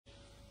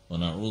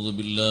ونعوذ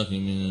بالله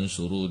من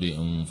شرور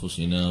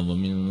أنفسنا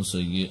ومن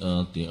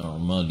سيئات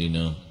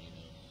أعمالنا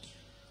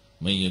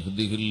من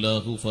يهده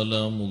الله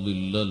فلا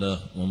مضل له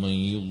ومن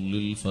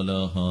يضلل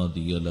فلا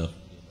هادي له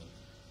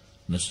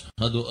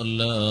نشهد أن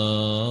لا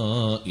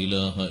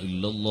إله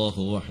إلا الله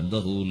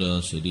وحده لا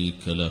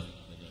شريك له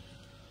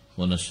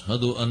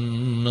ونشهد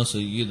أن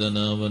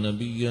سيدنا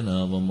ونبينا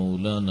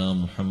ومولانا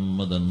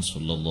محمدا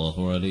صلى الله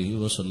عليه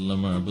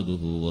وسلم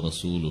عبده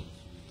ورسوله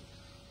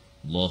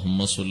اللهم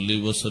صل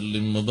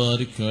وسلم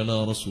وبارك على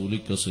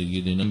رسولك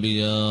سيد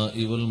الأنبياء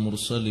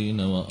والمرسلين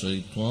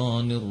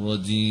والشيطان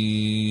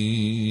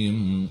الرجيم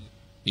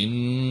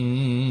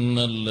إن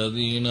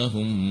الذين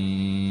هم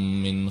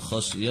من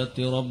خشية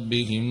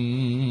ربهم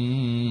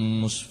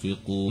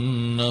مشفقون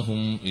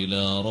إنهم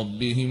إلى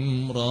ربهم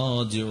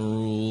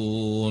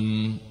راجعون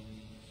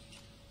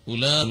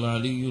أولئك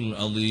العلي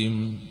العظيم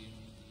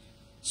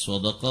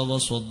صدق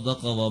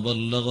وصدق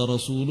وبلغ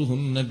رسوله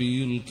النبي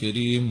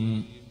الكريم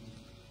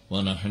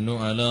ونحن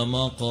على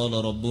ما قال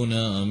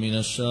ربنا من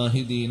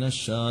الشاهدين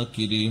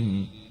الشاكرين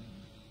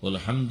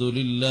والحمد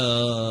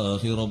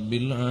لله رب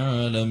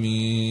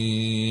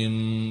العالمين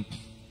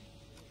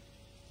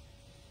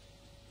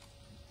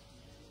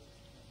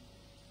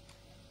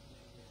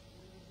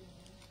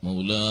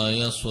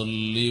مولاي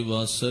صل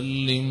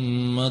وسلم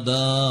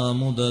مدى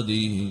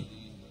مدده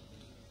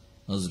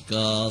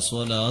أزكى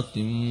صلاة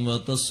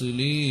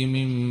وتسليم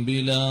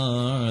بلا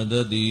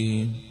عدد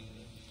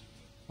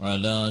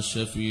على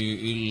شفيع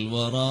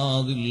الورى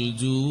ذي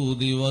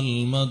الجود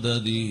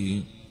والمدد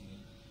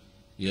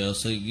يا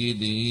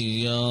سيدي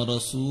يا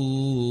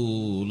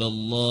رسول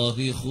الله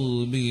خذ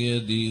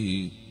بيدي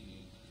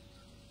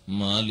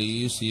ما لي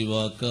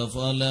سواك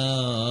فلا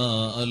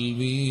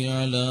ألوي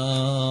على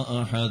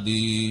أحد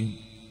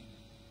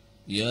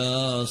يا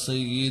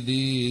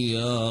سيدي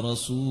يا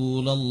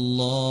رسول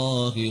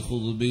الله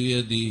خذ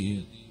بيدي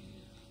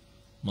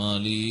ما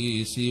لي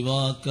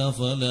سواك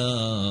فلا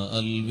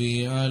ألوي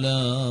على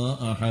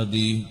أحد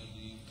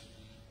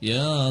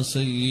يا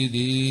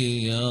سيدي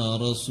يا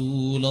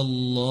رسول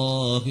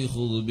الله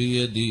خذ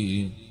بيدي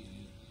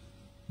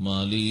ما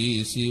لي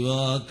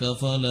سواك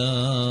فلا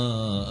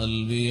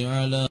ألوي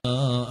على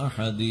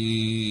أحد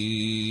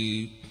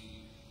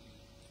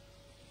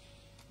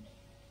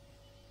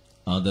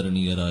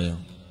ആദരണീയരായ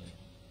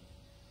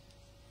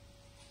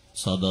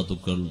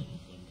സാദാത്തുക്കൾ,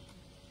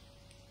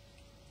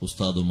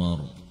 ഉസ്താദുമാർ,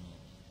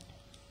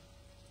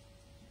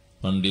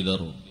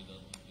 പണ്ഡിതർ,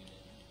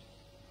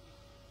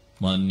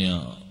 മാന്യ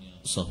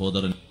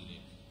സഹോദരൻ,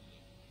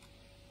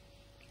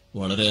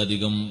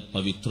 വളരെയധികം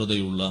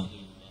പവിത്രതയുള്ള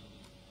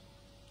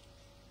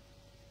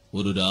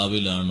ഒരു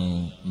രാവിലാണ്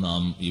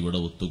നാം ഇവിടെ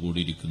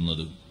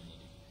ഒത്തുകൂടിയിരിക്കുന്നത്.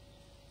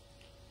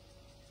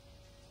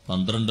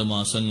 12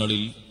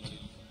 മാസങ്ങളിൽ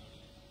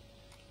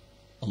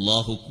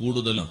അല്ലാഹു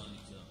കൂടുതൽ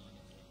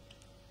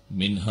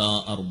മിൻഹ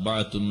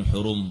അർബഅത്തുൻ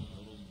ഹുറും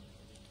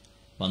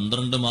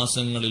 12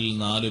 മാസങ്ങളിൽ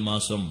 4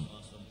 മാസം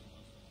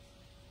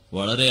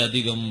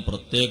വളരെയധികം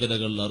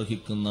പ്രത്യേകതകൾ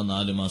അർഹിക്കുന്ന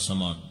 4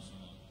 മാസമാണ്.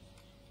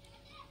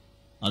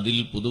 അതിൽ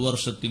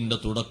പുതുവർഷത്തിന്റെ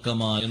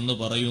തുടക്കമെന്ന്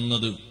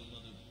പറയുന്നത്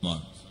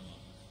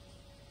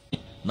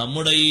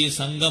നമ്മുടെ ഈ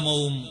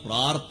സംഗമവും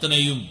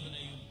പ്രാർത്ഥനയും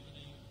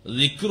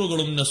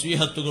ദിക്റുകളും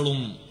നസീഹത്തുകളും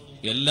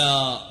എല്ലാ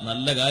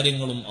നല്ല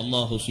കാര്യങ്ങളും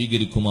അല്ലാഹു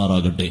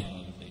സ്വീകരിക്കുമാറാകട്ടെ.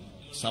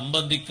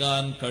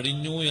 സംബന്ധിക്കാൻ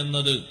കഴിഞ്ഞു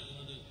എന്നത്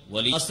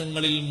വലിയ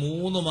മാസങ്ങളിൽ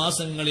 3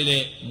 മാസങ്ങളിലെ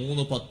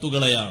 3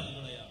 പത്തുകളെയാണ്.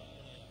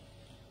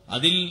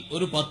 അതിൽ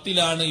ഒരു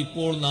 10ലാണ്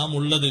ഇപ്പോൾ നാം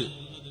ഉള്ളത്.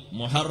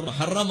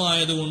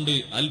 മുഹറമായതുകൊണ്ട്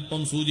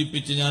അല്പം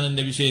സൂചിപ്പിച്ച് ഞാൻ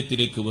എന്റെ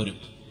വിഷയത്തിലേക്ക് വരും.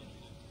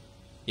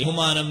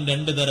 ബഹുമാനം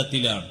 2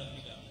 തരത്തിലാണ്.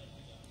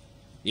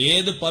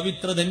 ഏത്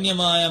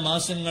പവിത്രധന്യമായ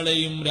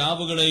മാസങ്ങളെയും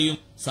രാവുകളെയും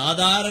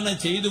സാധാരണ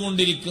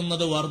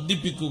ചെയ്തുകൊണ്ടിരിക്കുന്നത്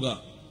വർദ്ധിപ്പിക്കുക,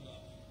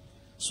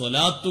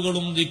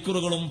 സ്വലാത്തുകളും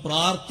ദിക്റുകളും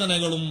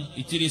പ്രാർത്ഥനകളും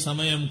ഇച്ചിരി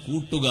സമയം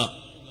കൂട്ടുക,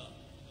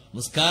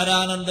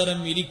 നിസ്കാരാനന്തരം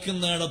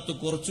ഇരിക്കുന്നിടത്ത്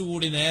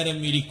കുറച്ചുകൂടി നേരം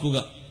ഇരിക്കുക,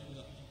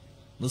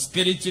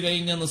 നിസ്കരിച്ചു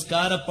കഴിഞ്ഞ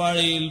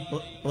നിസ്കാരപ്പാഴയിൽ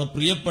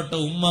പ്രിയപ്പെട്ട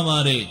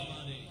ഉമ്മമാരെ,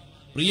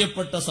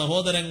 പ്രിയപ്പെട്ട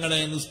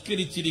സഹോദരങ്ങളെ,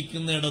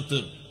 നിസ്കരിച്ചിരിക്കുന്നിടത്ത്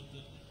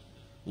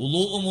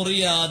വുളൂ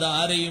മുറിയാതെ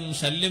ആരെയും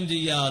ശല്യം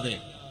ചെയ്യാതെ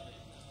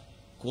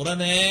കുറെ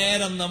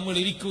നേരം നമ്മൾ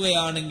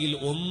ഇരിക്കുകയാണെങ്കിൽ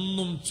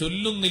ഒന്നും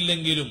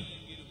ചൊല്ലുന്നില്ലെങ്കിലും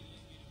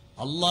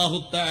അല്ലാഹു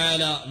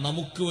തആല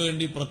നമുക്ക്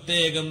വേണ്ടി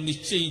പ്രത്യേകം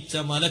നിശ്ചയിച്ച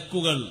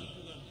മലക്കുകൾ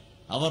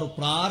അവർ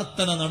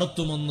പ്രാർത്ഥന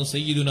നടത്തുമെന്ന്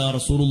സയ്യിദുനാ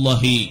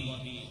റസൂലുള്ളാഹി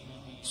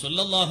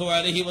സ്വല്ലല്ലാഹു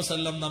അലൈഹി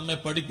വസല്ലം നമ്മെ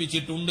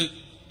പഠിപ്പിച്ചിട്ടുണ്ട്.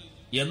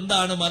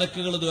 എന്താണ്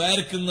മലക്കുകൾ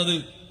ദ്വാരക്കുന്നത്?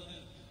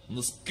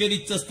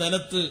 നിസ്കരിച്ച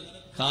സ്ഥലത്ത്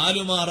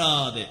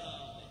കാലുമാറാതെ,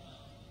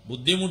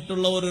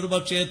 ബുദ്ധിമുട്ടുള്ളവർ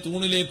ഒരുപക്ഷെ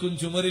തൂണിലേക്കും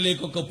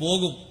ചുമരിലേക്കൊക്കെ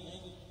പോകും.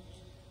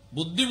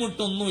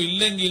 ബുദ്ധിമുട്ടൊന്നും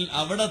ഇല്ലെങ്കിൽ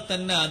അവിടെ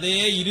തന്നെ അതേ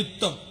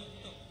ഇരുത്തം.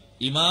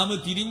 ഇമാമ്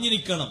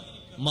തിരിഞ്ഞിരിക്കണം.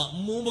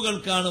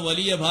 മഅ്മൂമുകൾക്കാണ്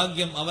വലിയ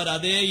ഭാഗ്യം,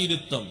 അവരതേ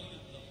ഇരുത്തം.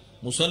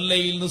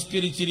 മുസല്ലയിൽ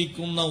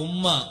നിസ്കരിച്ചിരിക്കുന്ന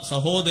ഉമ്മ,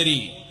 സഹോദരി,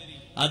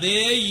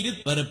 അതേ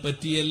ഇരുത്തവരെ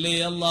പറ്റിയല്ലേ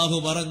അല്ലാഹു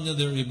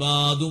പറഞ്ഞത്?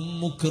 ഇബാദും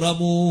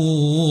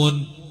മുക്രമൂൻ,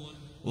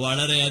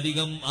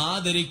 വളരെയധികം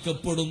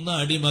ആദരിക്കപ്പെടുന്ന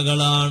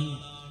അടിമകളാണ്.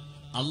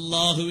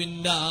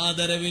 അല്ലാഹുവിന്റെ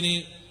ആദരവിന്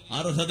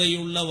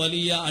അർഹതയുള്ള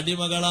വലിയ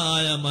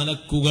അടിമകളായ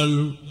മലക്കുകൾ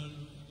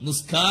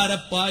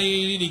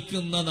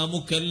നിസ്കാരപ്പായയിലിരിക്കുന്ന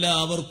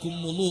നമുക്കെല്ലാവർക്കും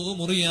വുളൂ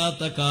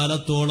മുറിയാത്ത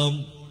കാലത്തോളം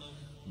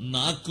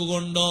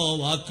നാക്കുകൊണ്ടോ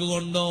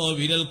വാക്കുകൊണ്ടോ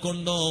വിരൽ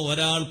കൊണ്ടോ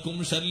ഒരാൾക്കും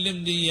ശല്യം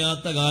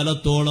ചെയ്യാത്ത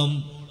കാലത്തോളം,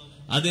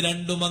 അത്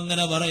രണ്ടും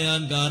അങ്ങനെ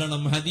പറയാൻ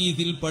കാരണം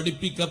ഹദീസിൽ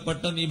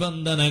പഠിപ്പിക്കപ്പെട്ട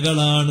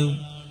നിബന്ധനകളാണ്.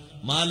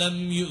 മലം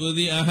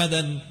യുദി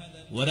അഹദൻ,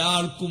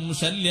 ഒരാൾക്കും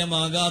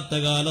ശല്യമാകാത്ത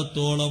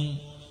കാലത്തോളം,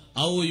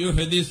 ഔ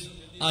യുഹദിസ്,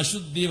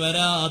 അശുദ്ധി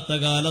വരാത്ത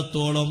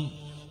കാലത്തോളം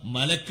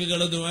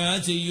മലക്കുകൾ ദുആ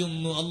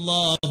ചെയ്യുന്നു,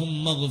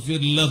 അല്ലാഹുമ്മ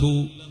ഗ്ഫിർ ലഹു,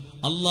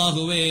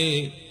 അല്ലാഹുവേ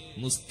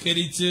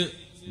നിസ്കരിച്ച്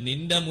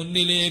നിന്റെ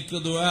മുന്നിലേക്ക്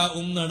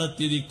ദുആഉം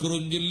നടത്തി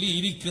ദിക്റും ചൊല്ലി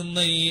ഇരിക്കുന്ന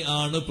ഈ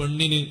ആണ്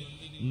പെണ്ണിന്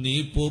നീ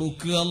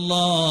പൊറുക്കുക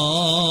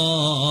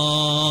അല്ലാഹ്.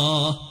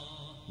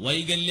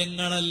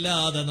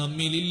 വൈകല്യങ്ങളല്ലാതെ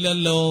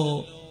നമ്മിലില്ലല്ലോ,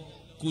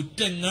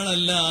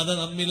 കുറ്റങ്ങളല്ലാതെ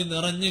നമ്മിൽ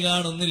നിറഞ്ഞു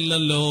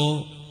കാണുന്നില്ലല്ലോ.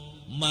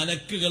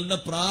 മലക്കുകളുടെ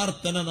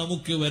പ്രാർത്ഥന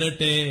നമുക്ക്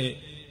വരട്ടെ.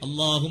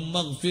 അല്ലാഹുമ്മ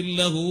ഗ്ഫിർ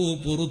ലഹു,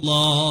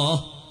 പൊറുല്ലാഹ്,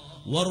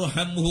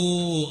 വർഹംഹു,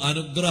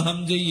 അനുഗ്രഹം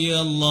ചെയ്യേ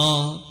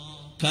അല്ലാഹ്,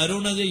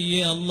 കരുണ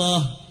ചെയ്യേ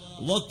അല്ലാഹ്,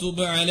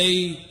 വതുബ്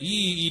അലൈഹി, ഈ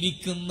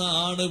ഇരിക്കുന്ന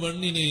ആണ്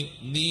പെണ്ണിന്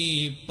നീ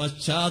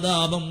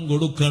പശ്ചാത്താപം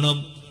കൊടുക്കണം,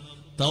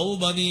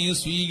 തൗബ നീ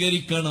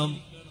സ്വീകരിക്കണം.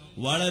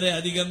 വളരെ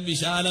അധികം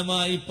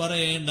വിശാലമായി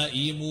പറയേണ്ട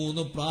ഈ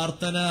 3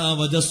 പ്രാർത്ഥനാ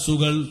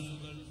വജസ്സുകൾ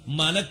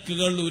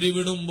മലക്കുകൾ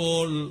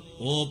ഉരുവിടുമ്പോൾ,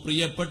 ഓ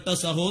പ്രിയപ്പെട്ട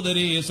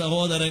സഹോദരീ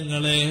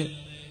സഹോദരങ്ങളെ,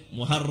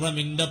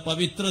 മുഹറമിന്റെ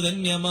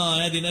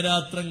പവിത്രധന്യമായ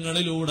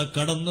ദിനരാത്രങ്ങളിലൂടെ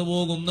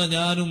കടന്നുപോകുന്ന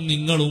ഞാനും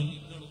നിങ്ങളും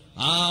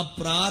ആ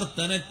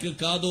പ്രാർത്ഥനയ്ക്ക്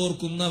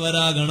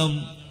കാതോർക്കുന്നവരാകണം.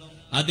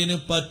 അതിന്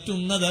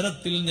പറ്റുന്ന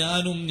തരത്തിൽ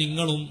ഞാനും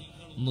നിങ്ങളും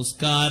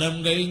നിസ്കാരം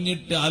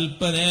കഴിഞ്ഞിട്ട്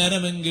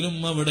അല്പനേരമെങ്കിലും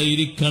അവിടെ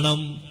ഇരിക്കണം.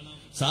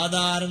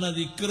 സാധാരണ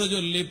ദിക്റ്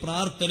ചൊല്ലി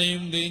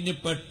പ്രാർത്ഥനയും കഴിഞ്ഞ്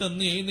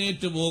പെട്ടെന്ന്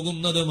എഴുന്നേറ്റ്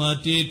പോകുന്നത്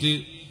മാറ്റിയിട്ട്,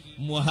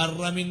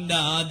 മുഹറമിന്റെ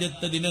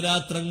ആദ്യത്തെ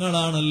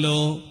ദിനരാത്രങ്ങളാണല്ലോ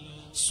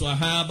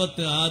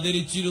സ്വഹാബത്ത്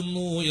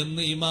ആദരിച്ചിരുന്നു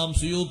എന്ന് ഇമാം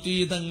സുയൂത്തി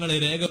തങ്ങളെ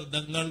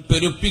രേഖകൾ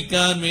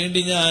പെരുപ്പിക്കാൻ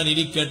വേണ്ടി ഞാൻ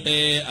ഇരിക്കട്ടെ,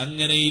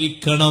 അങ്ങനെ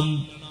ഇരിക്കണം.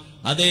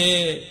 അതെ,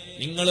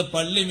 നിങ്ങൾ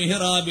പള്ളി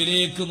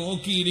മിഹ്റാബിലേക്ക്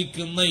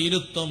നോക്കിയിരിക്കുന്ന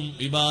ഇരുത്തം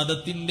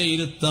ഇബാദത്തിന്റെ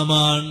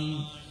ഇരുത്തമാണ്.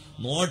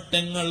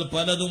 നോട്ടങ്ങൾ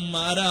പലതും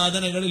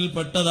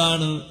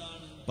ആരാധനകളിൽപ്പെട്ടതാണ്.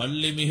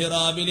 പള്ളി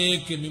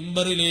മിഹ്റാബിലേക്ക്,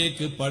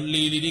 മിമ്പറിലേക്ക്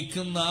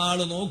പള്ളിയിലിരിക്കുന്ന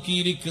ആള്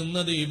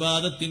നോക്കിയിരിക്കുന്നത്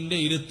ഇബാദത്തിന്റെ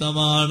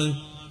ഇരുത്തമാണ്.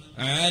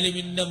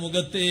 ആലിമിന്റെ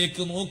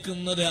മുഖത്തേക്ക്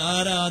നോക്കുന്നത്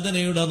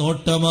ആരാധനയുടെ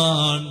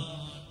നോട്ടമാണ്.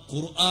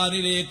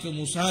 ഖുർആനിലേക്ക്,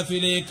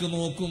 മുസാഫിലേക്ക്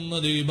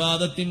നോക്കുന്നത്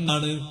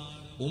ഇബാദത്തിനാണ്.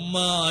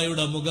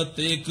 ഉമ്മായുടെ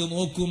മുഖത്തേക്ക്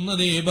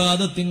നോക്കുന്നത്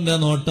ഇബാദത്തിന്റെ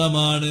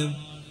നോട്ടമാണ്.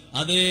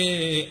 അതേ,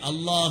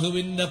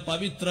 അള്ളാഹുവിന്റെ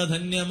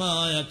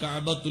പവിത്രധന്യമായ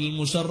കഅബത്തുൽ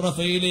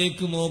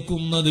മുശറഫയിലേക്ക്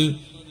നോക്കുന്നത്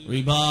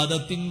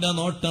ഇബാദത്തിന്റെ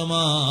നോട്ടമാണ്.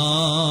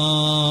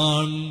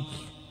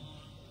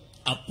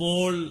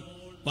 അപ്പോൾ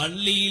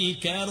പള്ളിയിൽ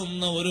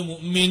കയറുന്ന ഒരു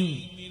മുഅ്മിൻ,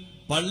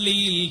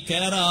 പള്ളിയിൽ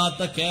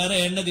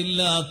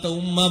കയറേണ്ടതില്ലാത്ത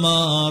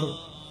ഉമ്മമാർ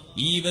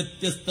ഈ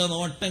വ്യത്യസ്ത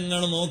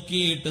നോട്ടങ്ങൾ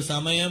നോക്കിയിട്ട്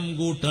സമയം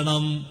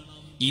കൂട്ടണം.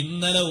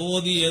 ഇന്നലെ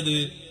ഓതിയത്,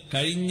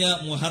 കഴിഞ്ഞ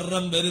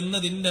മുഹറം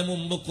വരുന്നതിന്റെ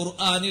മുമ്പ്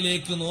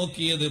ഖുർആനിലേക്ക്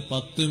നോക്കിയത്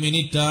 10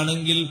 മിനിറ്റ്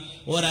ആണെങ്കിൽ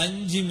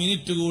 5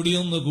 മിനിറ്റ് കൂടി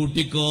ഒന്ന്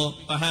കൂട്ടിക്കോ.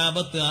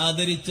 സഹാബത്ത്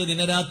ആദരിച്ച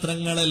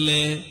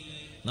ദിനരാത്രങ്ങളല്ലേ.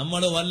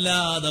 നമ്മൾ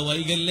വല്ലാതെ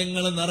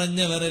വൈകല്യങ്ങൾ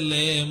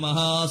നിറഞ്ഞവരല്ലേ,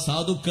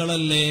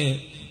 മഹാസാധുക്കളല്ലേ.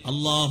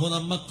 അള്ളാഹു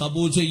നമ്മെ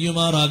കബൂൽ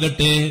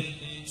ചെയ്യുമാറാകട്ടെ.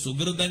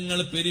 സുഹൃതങ്ങൾ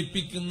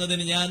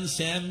പെരുപ്പിക്കുന്നതിന് ഞാൻ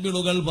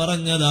സാമ്പിളുകൾ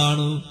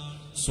പറഞ്ഞതാണ്.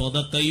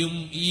 സ്വതക്കയും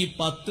ഈ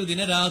 10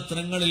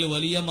 ദിനരാത്രങ്ങളിൽ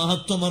വലിയ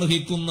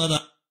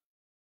മഹത്വമർഹിക്കുന്നതാണ്.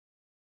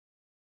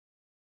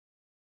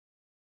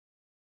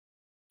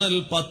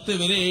 10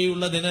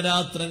 വരെയുള്ള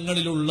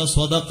ദിനരാത്രങ്ങളിലുള്ള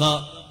സ്വതക്ക,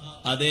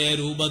 അതേ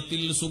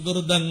രൂപത്തിൽ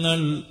സുഹൃതങ്ങൾ,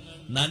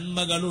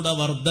 നന്മകളുടെ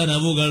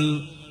വർധനവുകൾ,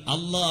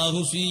 അള്ളാഹു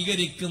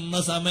സ്വീകരിക്കുന്ന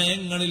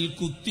സമയങ്ങളിൽ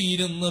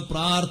കുത്തിയിരുന്ന്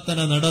പ്രാർത്ഥന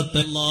നടത്ത,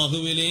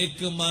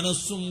 അള്ളാഹുവിലേക്ക്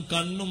മനസ്സും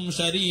കണ്ണും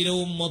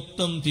ശരീരവും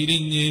മൊത്തം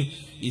തിരിഞ്ഞ്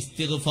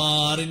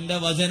ഇസ്തിഗ്ഫാറിന്റെ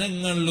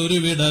വചനങ്ങൾ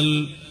ഉരുവിടൽ,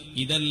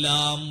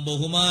 ഇതെല്ലാം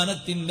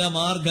ബഹുമാനത്തിന്റെ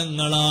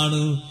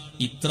മാർഗങ്ങളാണ്.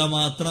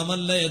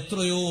 ഇത്രമാത്രമല്ല,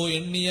 എത്രയോ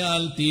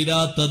എണ്ണിയാൽ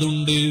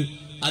തീരാത്തതുണ്ട്.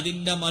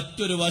 അതിന്റെ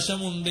മറ്റൊരു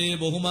വശമുണ്ട്,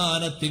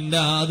 ബഹുമാനത്തിന്റെ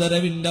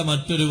ആദരവിന്റെ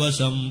മറ്റൊരു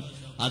വശം.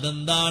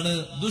 അതെന്താണ്?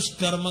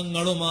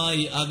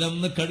 ദുഷ്കർമ്മങ്ങളുമായി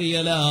അകന്ന്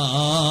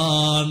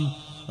കഴിയലാണ്.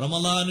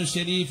 റമളാനു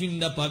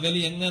ഷരീഫിന്റെ പകൽ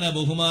എങ്ങനെ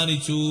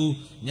ബഹുമാനിച്ചു?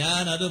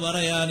 ഞാൻ അത്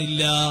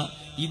പറയാനില്ല,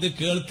 ഇത്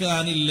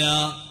കേൾക്കാനില്ല,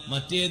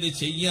 മറ്റേത്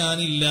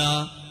ചെയ്യാനില്ല,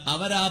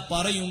 അവരാ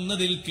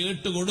പറയുന്നതിൽ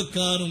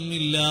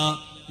കേട്ടുകൊടുക്കാനുമില്ല.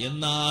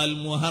 എന്നാൽ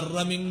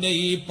മുഹറമിന്റെ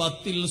ഈ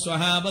 10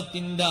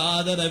 സ്വഹാബത്തിന്റെ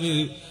ആദരവ്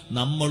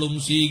നമ്മളും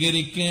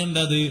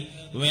സ്വീകരിക്കേണ്ടത്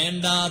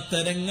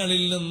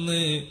വേണ്ടാത്തരങ്ങളിൽ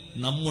നിന്ന്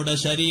നമ്മുടെ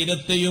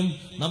ശരീരത്തെയും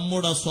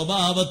നമ്മുടെ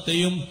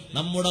സ്വഭാവത്തെയും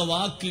നമ്മുടെ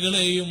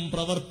വാക്കുകളെയും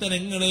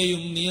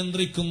പ്രവർത്തനങ്ങളെയും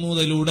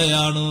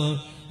നിയന്ത്രിക്കുന്നതിലൂടെയാണ്.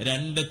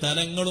 2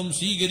 തലങ്ങളും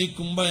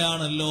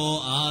സ്വീകരിക്കുമ്പോഴാണല്ലോ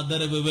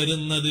ആദരവ്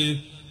വരുന്നത്.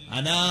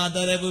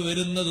 അനാദരവ്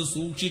വരുന്നത്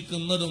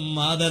സൂക്ഷിക്കുന്നതും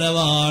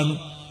ആദരവാണ്.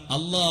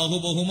 അള്ളാഹു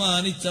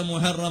ബഹുമാനിച്ച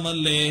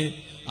മുഹറമല്ലേ,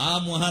 ആ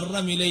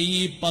മുഹറമിലെ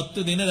ഈ 10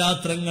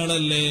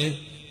 ദിനരാത്രങ്ങളല്ലേ.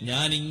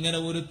 ഞാൻ ഇങ്ങനെ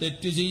ഒരു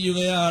തെറ്റ്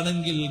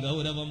ചെയ്യുകയാണെങ്കിൽ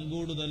ഗൗരവം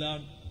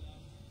കൂടുതലാണ്.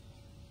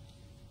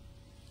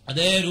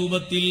 അതേ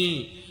രൂപത്തിൽ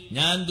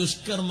ഞാൻ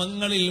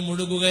ദുഷ്കർമ്മങ്ങളിൽ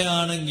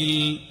മുഴുകുകയാണെങ്കിൽ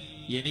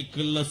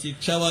എനിക്കുള്ള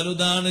ശിക്ഷ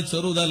വലുതാണ്,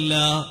 ചെറുതല്ല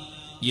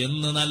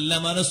എന്ന് നല്ല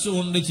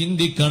മനസ്സുകൊണ്ട്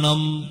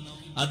ചിന്തിക്കണം.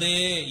 അതേ,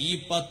 ഈ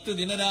 10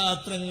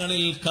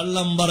 ദിനരാത്രങ്ങളിൽ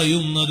കള്ളം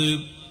പറയുന്നത്,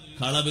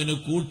 കളവിന്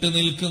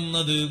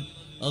കൂട്ടുനിൽക്കുന്നത്,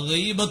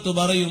 ഗീബത്ത്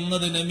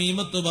പറയുന്നത്,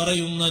 നമീമത്ത്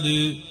പറയുന്നത്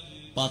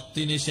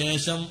 10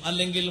 ശേഷം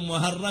അല്ലെങ്കിൽ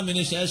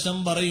മുഹറമിന് ശേഷം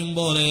പറയും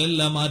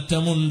പോലെയല്ല,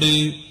 മാറ്റമുണ്ട്.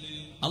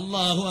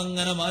 അള്ളാഹു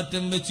അങ്ങനെ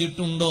മാറ്റം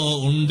വെച്ചിട്ടുണ്ടോ?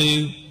 ഉണ്ട്.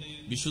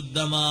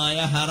 വിശുദ്ധമായ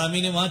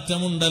ഹറമിന്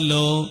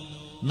മാറ്റമുണ്ടല്ലോ.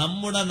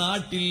 നമ്മുടെ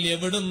നാട്ടിൽ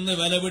എവിടുന്ന്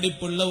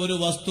വിലപിടിപ്പുള്ള ഒരു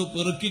വസ്തു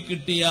പെറുക്കി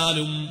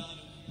കിട്ടിയാലും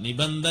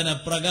നിബന്ധന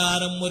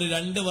പ്രകാരം ഒരു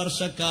 2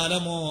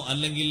 വർഷക്കാലമോ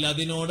അല്ലെങ്കിൽ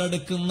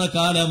അതിനോടടുക്കുന്ന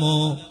കാലമോ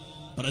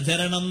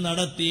പ്രചരണം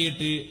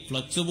നടത്തിയിട്ട്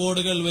ഫ്ലക്സ്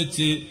ബോർഡുകൾ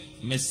വെച്ച്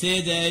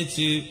മെസ്സേജ്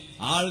അയച്ച്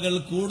ആളുകൾ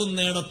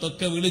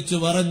കൂടുന്നിടത്തൊക്കെ വിളിച്ചു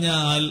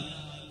പറഞ്ഞാൽ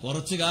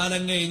കുറച്ചു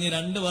കാലം കഴിഞ്ഞ്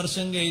 2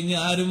 വർഷം കഴിഞ്ഞ്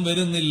ആരും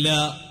വരുന്നില്ല.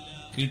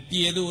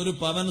 കിട്ടിയത് 1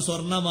 പവൻ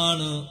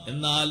സ്വർണമാണ്,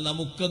 എന്നാൽ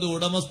നമുക്കത്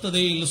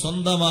ഉടമസ്ഥതയിൽ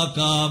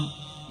സ്വന്തമാക്കാം.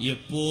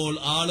 എപ്പോൾ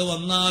ആള്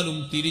വന്നാലും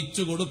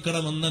തിരിച്ചു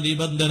കൊടുക്കണമെന്ന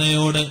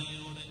നിബന്ധനയോട്.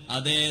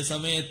 അതേ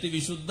സമയത്ത്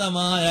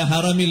വിശുദ്ധമായ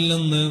ഹറമിൽ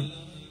നിന്ന്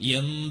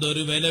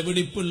എന്തൊരു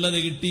വിലപിടിപ്പുള്ളത്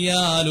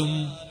കിട്ടിയാലും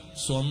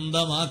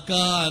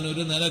സ്വന്തമാക്കാൻ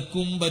ഒരു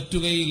നിലക്കും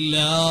പറ്റുകയില്ല.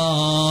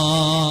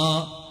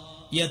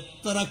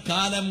 എത്ര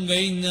കാലം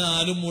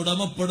കഴിഞ്ഞാലും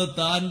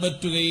ഉടമപ്പെടുത്താൻ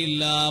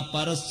പറ്റുകയില്ല,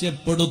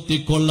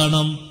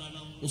 പരസ്യപ്പെടുത്തിക്കൊള്ളണം.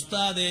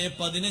 ഉസ്താദെ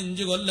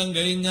 15 കൊല്ലം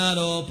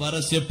കഴിഞ്ഞാലോ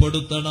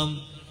പരസ്യപ്പെടുത്തണം,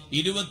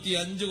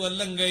 25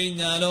 കൊല്ലം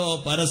കഴിഞ്ഞാലോ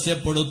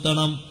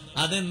പരസ്യപ്പെടുത്തണം.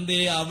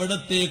 അതെന്തേ?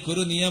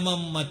 അവിടത്തേക്കൊരു നിയമം,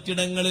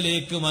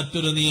 മറ്റിടങ്ങളിലേക്ക്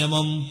മറ്റൊരു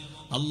നിയമം.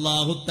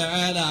 അല്ലാഹു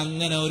തആല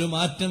അങ്ങനെ ഒരു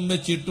മാറ്റം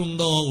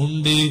വെച്ചിട്ടുണ്ടോ?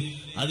 ഉണ്ട്.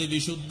 അത്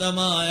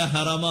വിശുദ്ധമായ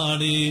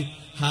ഹറമാണ്.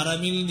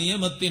 ഹറമിൽ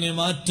നിയമത്തിന്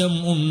മാറ്റം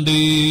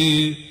ഉണ്ട്.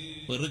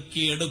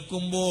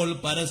 പെറുക്കിയെടുക്കുമ്പോൾ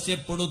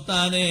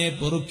പരസ്യപ്പെടുത്താനേ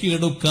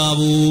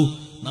പെറുക്കിയെടുക്കാവൂ.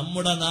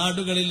 നമ്മുടെ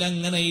നാടുകളിൽ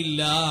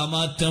അങ്ങനെയില്ല,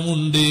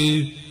 മാറ്റമുണ്ട്.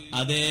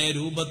 അതേ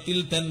രൂപത്തിൽ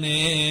തന്നെ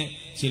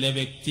ചില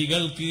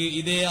വ്യക്തികൾക്ക്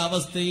ഇതേ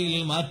അവസ്ഥയിൽ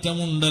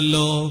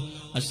മാറ്റമുണ്ടല്ലോ.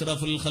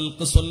 അഷ്റഫുൽ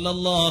ഖൽഖ്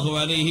സ്വല്ലല്ലാഹു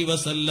അലൈഹി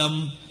വസല്ലം,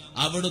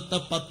 അവിടുത്തെ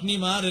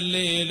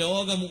പത്നിമാരല്ലേ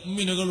ലോക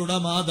മുഅ്മിനുകളുടെ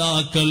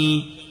മാതാക്കൾ,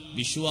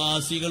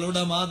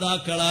 വിശ്വാസികളുടെ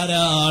മാതാക്കൾ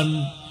ആരാണ്?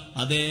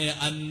 അതേ,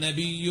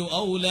 അന്നബിയ്യു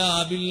ഔലാ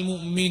ബിൽ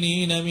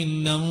മുഅ്മിനീന മിൻ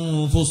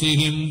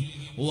അൻഫുസിഹിം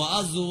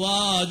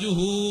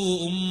വഅസ്വാജുഹു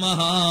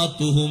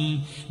ഉമ്മഹാതുഹും.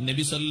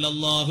 നബി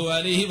സല്ലല്ലാഹു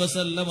അലൈഹി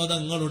വസല്ലം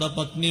തങ്ങളുടെ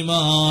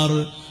പത്നിമാർ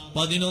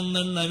 11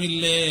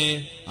 എണ്ണമില്ലേ?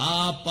 ആ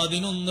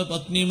 11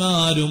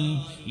 പത്നിമാരും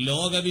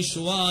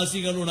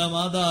ലോകവിശ്വാസികളുടെ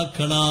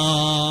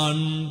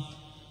മാതാക്കളാണ്.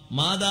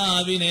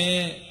 മാതാവിനെ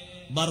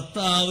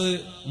ഭർത്താവ്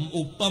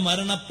ഉപ്പ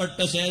മരണപ്പെട്ട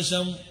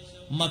ശേഷം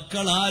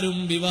മക്കളാരും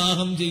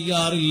വിവാഹം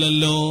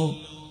ചെയ്യാറില്ലല്ലോ.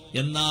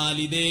 എന്നാൽ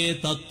ഇതേ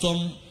തത്വം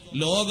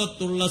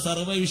ലോകത്തുള്ള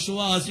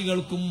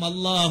സർവവിശ്വാസികൾക്കും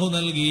അല്ലാഹു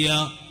നൽകിയ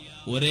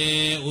ഒരേ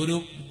ഒരു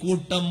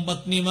കൂട്ടം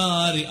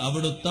പത്നിമാര്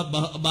അവിടുത്തെ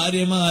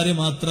ഭാര്യമാര്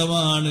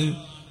മാത്രമാണ്.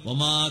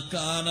 വമാ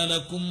കാന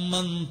ലകും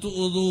അൻ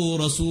തുദൂ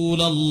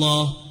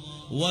റസൂലല്ലാഹ്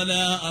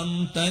വലാ അൻ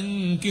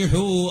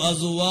തൻകിഹു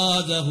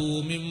അസ്വാജഹു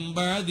മിൻ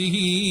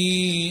ബഅദിഹി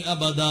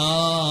അബദാ.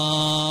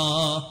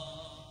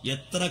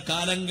 എത്ര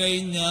കാലം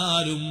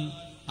കഴിഞ്ഞാലും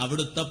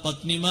അവിടുത്തെ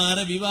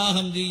പത്നിമാരെ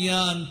വിവാഹം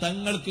ചെയ്യാൻ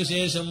തങ്ങൾക്ക്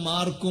ശേഷം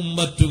ആർക്കും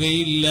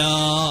പറ്റുകയില്ല.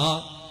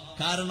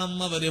 കാരണം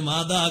അവര്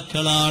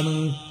മാതാക്കളാണ്.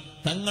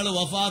 തങ്ങൾ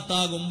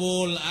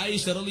വഫാത്താകുമ്പോൾ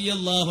ആയിഷ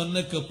റളിയല്ലാഹു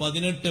അൻഹയ്ക്ക്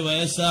 18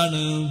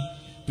 വയസ്സാണ്.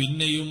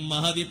 പിന്നെയും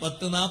മഹദി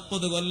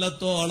 10-40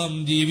 കൊല്ലത്തോളം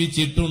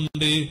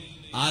ജീവിച്ചിട്ടുണ്ട്.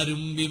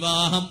 ആരും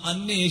വിവാഹം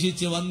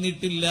അന്വേഷിച്ച്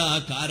വന്നിട്ടില്ല.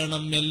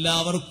 കാരണം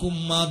എല്ലാവർക്കും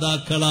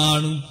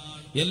മാതാക്കളാണ്,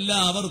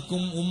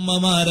 എല്ലാവർക്കും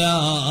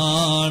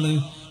ഉമ്മമാരാണ്.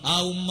 ആ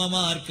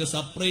ഉമ്മമാർക്ക്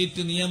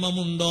സെപ്പറേറ്റ്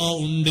നിയമമുണ്ടോ?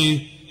 ഉണ്ട്.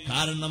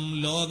 കാരണം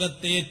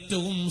ലോകത്തെ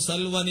ഏറ്റവും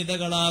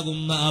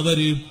സൽവനിതകളാകുന്ന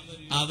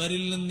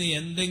അവരിൽ നിന്ന്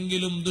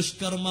എന്തെങ്കിലും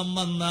ദുഷ്കർമ്മം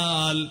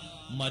വന്നാൽ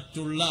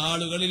മറ്റുള്ള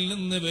ആളുകളിൽ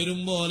നിന്ന്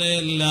വരും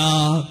പോലെയല്ല.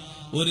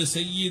 ഒരു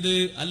സയ്യിദ്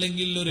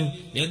അല്ലെങ്കിൽ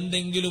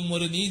എന്തെങ്കിലും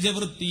ഒരു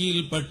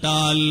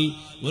നീചവൃത്തിയിൽപ്പെട്ടാൽ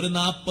ഒരു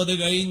 40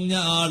 കഴിഞ്ഞ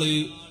ആള്,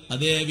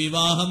 അതേ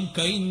വിവാഹം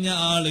കഴിഞ്ഞ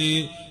ആള്,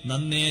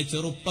 നന്നേ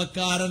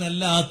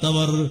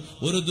ചെറുപ്പക്കാരനല്ലാത്തവർ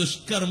ഒരു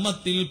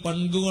ദുഷ്കർമ്മത്തിൽ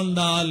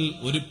പങ്കുകൊണ്ടാൽ,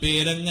 ഒരു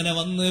പേരെങ്ങനെ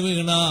വന്ന്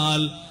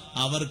വീണാൽ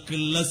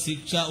അവർക്കുള്ള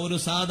ശിക്ഷ ഒരു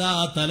സാധാ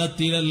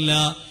തലത്തിലല്ല.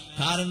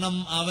 കാരണം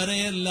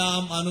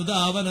അവരെയെല്ലാം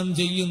അനുധാവനം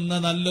ചെയ്യുന്ന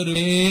നല്ലൊരു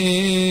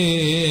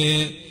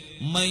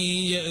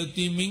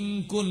മയ്യതി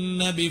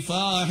മിൻകുന്ന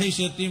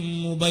ബിഫാഹിശതിൻ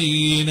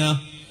മുബയ്യിന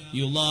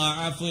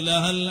യുളാഅഫു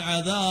ലഹൽ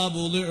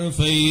അദാബു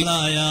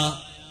ളിഅഫൈനായ.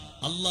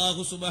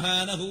 അല്ലാഹു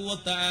സുബ്ഹാനഹു വ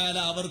തആല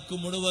അവർക്ക്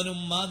മുഴുവനും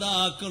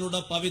മാതാക്കളുടെ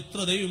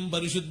പവിത്രതയും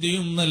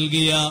പരിശുദ്ധിയും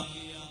നൽകിയ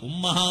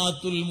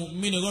ഉമ്മഹാത്തുൽ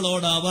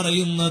മുഅ്മിനുകളോടാ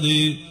പറയുന്നത്,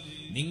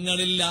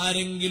 നിങ്ങളിൽ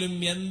ആരെങ്കിലും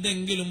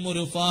എന്തെങ്കിലും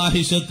ഒരു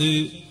ഫാഹിശത്ത്,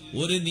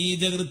 ഒരു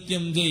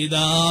നീചകൃത്യം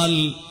ചെയ്താൽ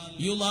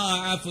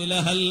യുളാഅഫു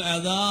ലഹൽ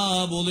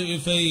അദാബു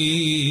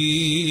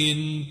ളിഅഫൈൻ,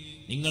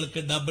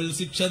 നിങ്ങൾക്ക് ഡബിൾ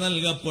ശിക്ഷ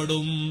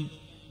നൽകപ്പെടും.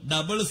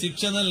 ഡബിൾ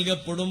ശിക്ഷ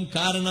നൽകപ്പെടും.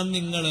 കാരണം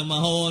നിങ്ങൾ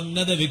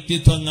മഹോന്നത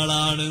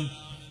വ്യക്തിത്വങ്ങളാണ്.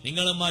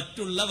 നിങ്ങൾ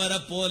മറ്റുള്ളവരെ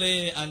പോലെ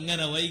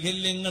അങ്ങനെ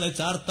വൈകല്യങ്ങൾ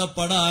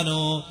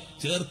ചാർത്തപ്പെടാനോ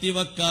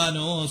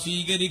ചേർത്തിവെക്കാനോ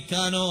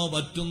സ്വീകരിക്കാനോ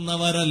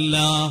പറ്റുന്നവരല്ല.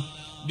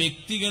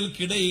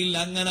 വ്യക്തികൾക്കിടയിൽ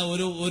അങ്ങനെ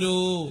ഒരു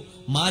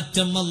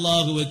മാറ്റം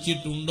അല്ലാഹു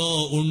വെച്ചിട്ടുണ്ടോ?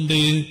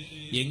 ഉണ്ട്.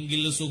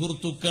 എങ്കിൽ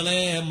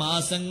സുഹൃത്തുക്കളെ,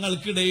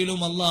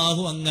 മാസങ്ങൾക്കിടയിലും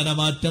അല്ലാഹു അങ്ങനെ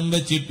മാറ്റം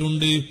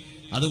വെച്ചിട്ടുണ്ട്.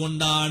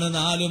 അതുകൊണ്ടാണ്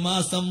 4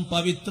 മാസം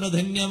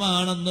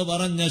പവിത്രധന്യമാണെന്ന്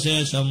പറഞ്ഞ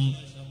ശേഷം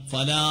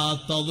ഫലാ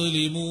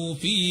തദ്ലിമൂ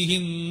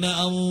ഫീഹിന്ന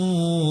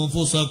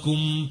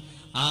അൻഫുസകും,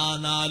 ആ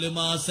 4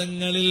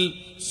 മാസങ്ങളിൽ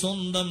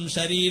സ്വന്തം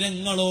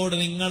ശരീരങ്ങളോട്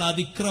നിങ്ങൾ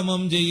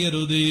അതിക്രമം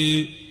ചെയ്യരുത്.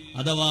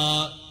 അഥവാ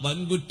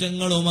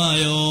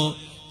വൻകുറ്റങ്ങളുമായോ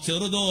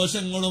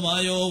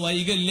ചെറുദോഷങ്ങളുമായോ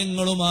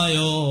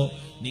വൈകല്യങ്ങളുമായോ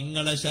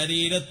നിങ്ങളെ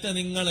ശരീരത്തെ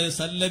നിങ്ങൾ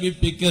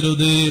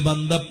സല്ലപിപ്പിക്കരുത്,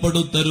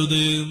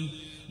 ബന്ധപ്പെടുത്തരുത്.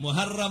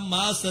 മുഹറം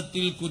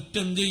മാസത്തിൽ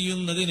കുറ്റം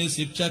ചെയ്യുന്നതിന്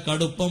ശിക്ഷ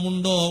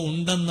കടുപ്പമുണ്ടോ?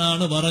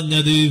 ഉണ്ടെന്നാണ്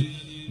പറഞ്ഞത്.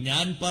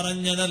 ഞാൻ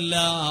പറഞ്ഞതല്ല,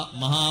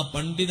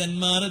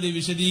 മഹാപണ്ഡിതന്മാരത്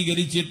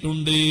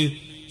വിശദീകരിച്ചിട്ടുണ്ട്.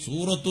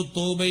 സൂറത്തു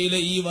തൗബയിലെ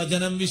ഈ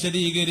വചനം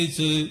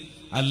വിശദീകരിച്ച്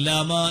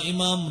അല്ലാമ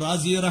ഇമാം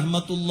റാസി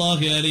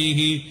റഹ്മത്തുള്ളാഹി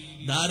അലൈഹി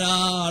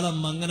ധാരാളം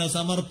അങ്ങനെ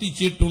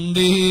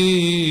സമർത്ഥിച്ചിട്ടുണ്ട്.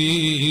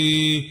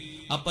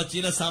 അപ്പൊ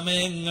ചില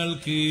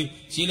സമയങ്ങൾക്ക്,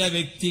 ചില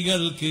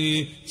വ്യക്തികൾക്ക്,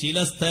 ചില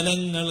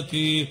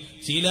സ്ഥലങ്ങൾക്ക്,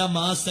 ചില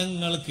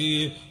മാസങ്ങൾക്ക്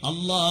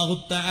അല്ലാഹു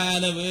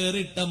തആല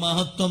വേറിട്ട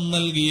മഹത്വം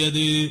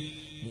നൽകിയത്.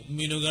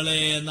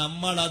 മുഅ്മിനുകളെ,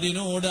 നമ്മൾ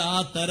അതിനോട് ആ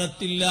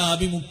തരത്തിൽ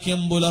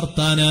ആഭിമുഖ്യം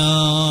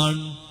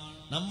പുലർത്താനാണ്.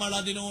 നമ്മൾ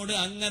അതിനോട്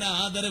അങ്ങനെ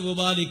ആദരവ്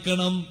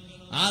പാലിക്കണം.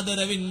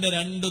 ആദരവിന്റെ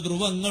 2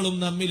 ധ്രുവങ്ങളും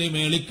നമ്മിൽ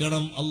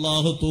മേളിക്കണം.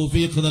 അല്ലാഹു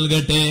തൗഫീഖ്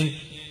നൽകട്ടെ.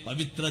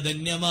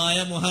 പവിത്രധന്യമായ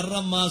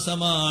മുഹറം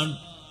മാസമാണ്.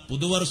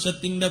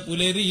 പുതുവർഷത്തിന്റെ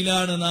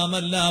പുലരിയിലാണ് നാം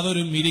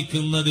എല്ലാവരും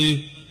ഇരിക്കുന്നത്.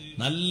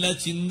 നല്ല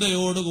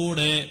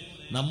ചിന്തയോടുകൂടെ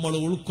നമ്മൾ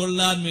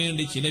ഉൾക്കൊള്ളാൻ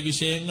വേണ്ടി ചില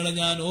വിഷയങ്ങൾ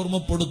ഞാൻ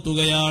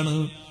ഓർമ്മപ്പെടുത്തുകയാണ്.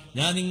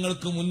 ഞാൻ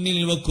നിങ്ങൾക്ക് മുന്നിൽ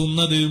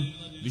വെക്കുന്നത്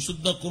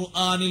വിശുദ്ധ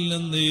ഖുർആനിൽ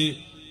നിന്ന്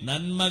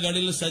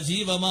നന്മകളിൽ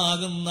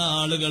സജീവമാകുന്ന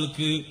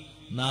ആളുകൾക്ക്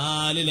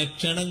 4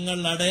 ലക്ഷണങ്ങൾ,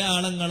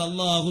 അടയാളങ്ങൾ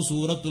അല്ലാഹു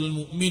സൂറത്തുൽ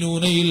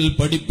മുഅ്മിനൂനയിൽ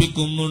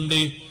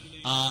പഠിപ്പിക്കുന്നുണ്ട്.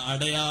 ആ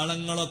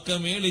അടയാളങ്ങളൊക്കെ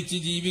മേളിച്ച്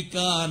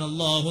ജീവിക്കാൻ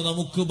അല്ലാഹു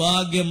നമുക്ക്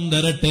ഭാഗ്യം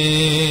തരട്ടെ.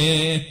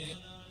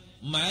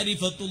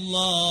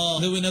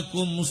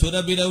 മാരിഫത്തുല്ലാഹുവിനക്കും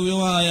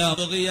സുരഭിലവുമായ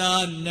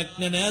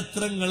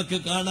നഗ്നനേത്രങ്ങൾക്ക്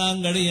കാണാൻ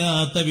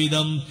കഴിയാത്ത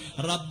വിധം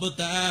റബ്ബ്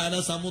തആല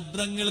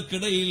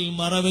സമുദ്രങ്ങൾക്കിടയിൽ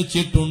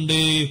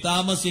മറവെച്ചിട്ടുണ്ട്.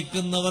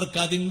 താമസിക്കുന്നവർക്ക്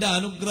അതിന്റെ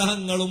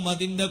അനുഗ്രഹങ്ങളും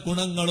അതിന്റെ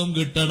ഗുണങ്ങളും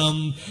കിട്ടണം.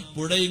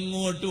 പുഴ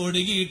ഇങ്ങോട്ട്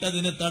ഒഴുകിയിട്ട്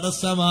അതിന്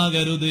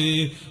തടസ്സമാകരുത്.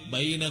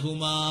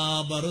 ബൈനഹുമാ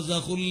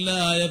ബർസഖുൽ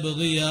ലാ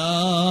യബ്ഗിയാൻ,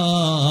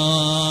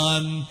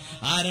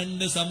 ആ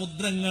 2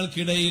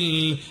 സമുദ്രങ്ങൾക്കിടയിൽ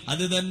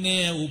അത് തന്നെ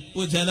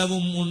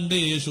ഉപ്പുജലവും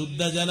ഉണ്ട്.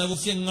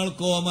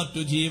 ശുദ്ധജലവസ്യങ്ങൾക്കോ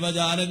മറ്റു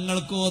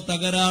ജീവജാലങ്ങൾക്കോ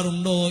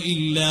തകരാറുണ്ടോ?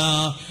 ഇല്ല.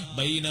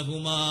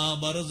 ബൈനഹുമാ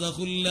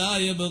ബർസഖുൽ ലാ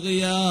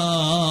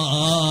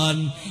യബ്ഗിയാൻ,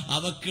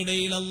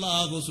 അവക്കിടയിൽ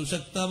അല്ലാഹു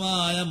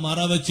സുശക്തമായ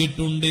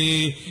മറവച്ചിട്ടുണ്ട്.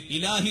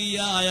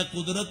 ഇലാഹിയായ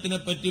ഖുദ്റത്തിനെ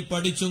പറ്റി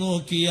പഠിച്ചു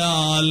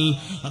നോക്കിയാൽ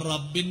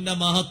റബ്ബിന്റെ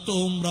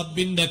മഹത്വവും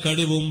റബ്ബിന്റെ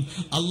കഴിവും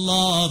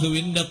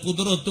അല്ലാഹുവിന്റെ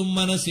ഖുദ്റത്തും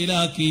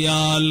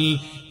മനസ്സിലാക്കിയാൽ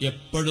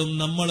എപ്പോഴും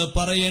നമ്മൾ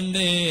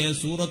പറയണ്ടേ,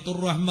 സൂറത്തുർ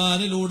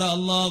റഹ്മാനിലൂടെ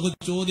അല്ലാഹു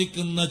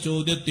ചോദിക്കുന്ന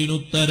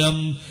ചോദ്യത്തിനുത്തരം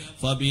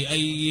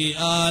ഫബിഅയ്യി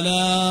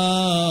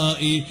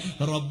ആലാഇ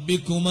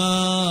റബ്ബികുമാ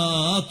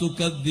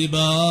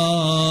തുകദ്ദിബാൻ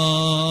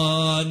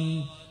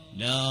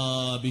ലാ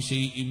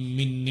ബിശൈഇൻ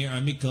മിൻ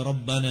നിഅമിക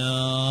റബ്ബനാ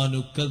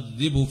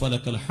നുകദ്ദിബു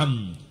ഫലകൽ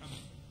ഹംദ്.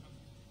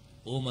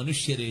 ഓ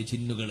മനുഷ്യരെ,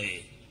 ജിന്നുകളെ,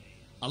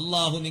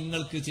 അല്ലാഹു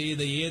നിങ്ങൾക്ക്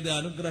ചെയ്ത ഏത്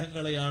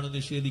അനുഗ്രഹങ്ങളെയാണ്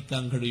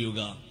നിഷേധിക്കാൻ കഴിയുക?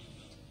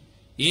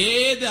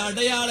 ഏത്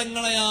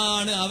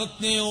അടയാളങ്ങളെയാണ്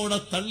അവജ്ഞയോടെ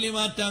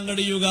തള്ളിമാറ്റാൻ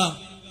കഴിയുക?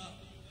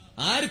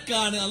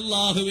 ആർക്കാണ്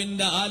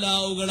അല്ലാഹുവിന്റെ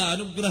ആലാവുകളെ,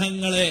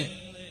 അനുഗ്രഹങ്ങളെ,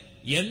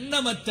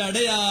 എണ്ണമറ്റ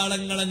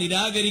അടയാളങ്ങളെ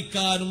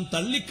നിരാകരിക്കാനും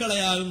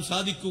തള്ളിക്കളയാനും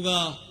സാധിക്കുക?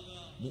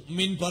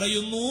 മുഅ്മിൻ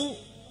പറയുന്നു,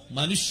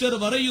 മനുഷ്യർ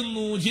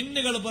പറയുന്നു,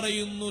 ജിന്നുകൾ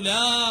പറയുന്നു,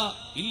 ലാ,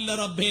 ഇല്ല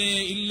റബ്ബേ,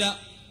 ഇല്ല.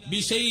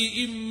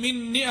 ബിശൈഇൻ മിൻ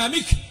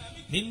നിഅമിക്,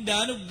 നിന്റെ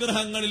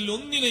അനുഗ്രഹങ്ങളിൽ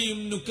ഒന്നിനെയും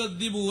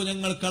നുകദ്ദിബു,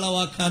 ഞങ്ങൾ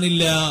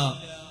കളവാക്കാനില്ല.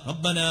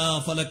 റബ്ബനാ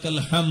ഫലക്കൽ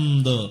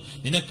ഹംദ്,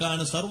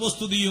 നിനക്കാണ്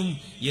സർവസ്തുതിയും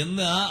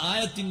എന്ന് ആ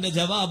ആയത്തിന്റെ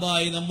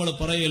ജവാബായി നമ്മൾ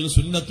പറയൽ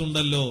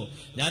സുന്നത്തുണ്ടല്ലോ.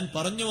 ഞാൻ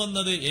പറഞ്ഞു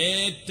വന്നത്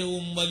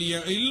ഏറ്റവും വലിയ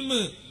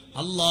ഇൽമ്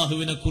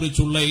അല്ലാഹുവിനെ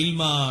കുറിച്ചുള്ള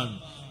ഇൽമാണ്.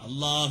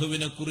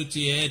 അല്ലാഹുവിനെ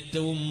കുറിച്ച്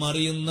ഏറ്റവും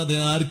അറിയുന്നത്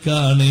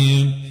ആർക്കാണ്?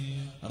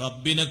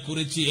 റബ്ബിനെ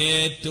കുറിച്ച്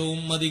ഏറ്റവും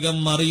അധികം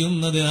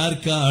അറിയുന്നത്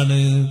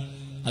ആർക്കാണ്?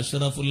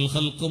 അഷ്റഫുൽ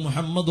ഖൽഖ്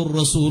മുഹമ്മദുർ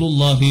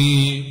റസൂലുള്ളാഹി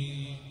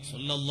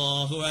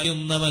സ്വല്ലല്ലാഹു അലൈഹി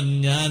വസല്ലം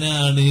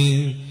ഞാനാണ്.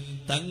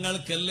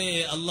 തങ്ങൾക്കല്ലേ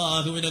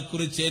അല്ലാഹുവിനെ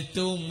കുറിച്ച്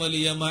ഏറ്റവും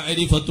വലിയ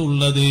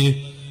മഅരിഫത്തുള്ളത്.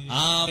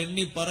 ആ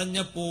എണ്ണി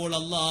പറഞ്ഞപ്പോൾ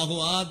അല്ലാഹു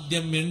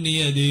ആദ്യം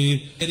എണ്ണിയത്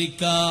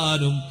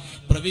രിക്കാനും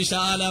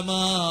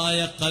പ്രവിശാലമായ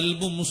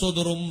ഖൽബും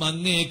സുദറും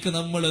അങ്ങേക്ക്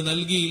നമ്മൾ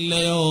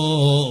നൽകിയില്ലയോ?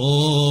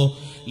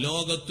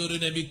 ലോകത്തൊരു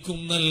നബിക്കും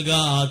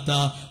നൽകാത്ത,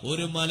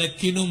 ഒരു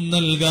മലക്കിനും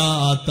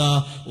നൽകാത്ത,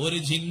 ഒരു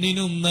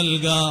ജിന്നിനും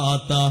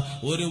നൽകാത്ത,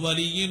 ഒരു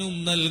വലിയനും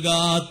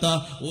നൽകാത്ത,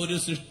 ഒരു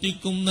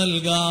സൃഷ്ടിക്കും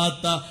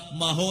നൽകാത്ത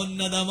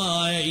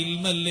മഹോന്നതമായ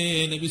ഇൽമല്ലേ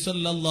നബി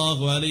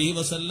സല്ലല്ലാഹു അലൈഹി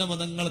വസല്ലം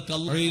തങ്ങൾക്ക്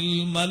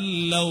ഇൽമൽ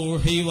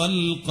ലൗഹി വൽ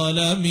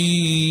ഖലമി,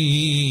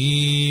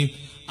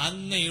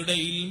 അങ്ങയുടെ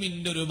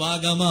ഇൽമിന്റെ ഒരു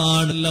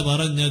ഭാഗമാണല്ല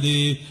പറഞ്ഞത്,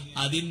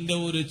 അതിന്റെ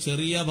ഒരു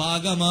ചെറിയ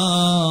ഭാഗമാണ്.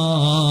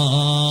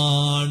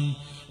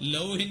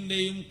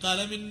 ലൗഹിന്റെയും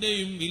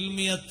കലമിന്റെയും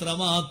ഇൽമി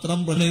അത്രമാത്രം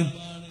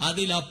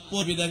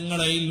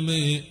അതിലപ്പോവിധങ്ങളെ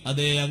ഇൽമ്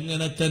അതേ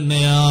അങ്ങനെ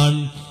തന്നെയാണ്.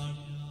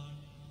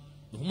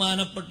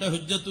 ബഹുമാനപ്പെട്ട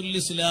ഹുജ്ജത്തുൽ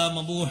ഇസ്ലാം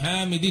അബൂ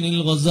ഹാമിദിനിൽ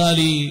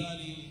ഗസാലി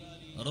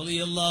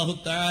റളിയല്ലാഹു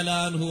തആല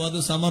അൻഹു അത്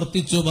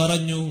സമർത്ഥിച്ചു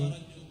പറഞ്ഞു.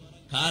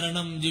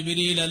 കാരണം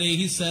ജിബ്രീൽ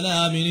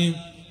അലൈഹിസ്സലാമിന്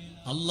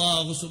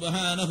അല്ലാഹു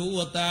സുബ്ഹാനഹു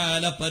വ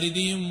തആല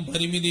പരിധിയും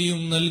പരിമിതിയും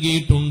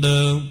നൽകിയിട്ടുണ്ട്.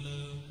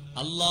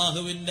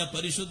 അല്ലാഹുവിന്റെ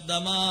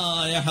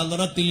പരിശുദ്ധമായ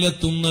ഹദ്റത്തിൽ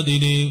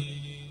എത്തുന്നതിന്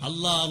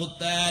അല്ലാഹു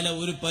തആല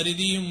ഒരു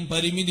പരിധിയും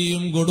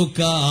പരിമിതിയും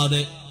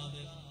കൊടുക്കാതെ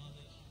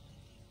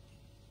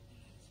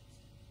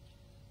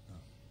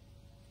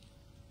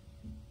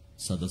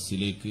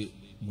സദസ്സിലേക്ക്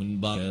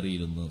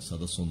മുൻപാറിയിരുന്ന്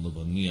സദസ്സൊന്ന്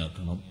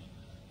ഭംഗിയാക്കണം.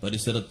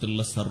 പരിസരത്തുള്ള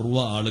സർവ്വ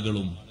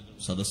ആളുകളും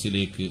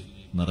സദസ്സിലേക്ക്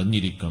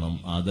നിറഞ്ഞിരിക്കണം.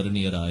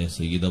 ആദരണീയരായ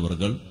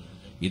സയ്യിദവർകൾ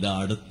ഇതാ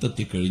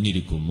അടുത്തെത്തി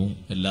കഴിഞ്ഞിരിക്കുന്നു.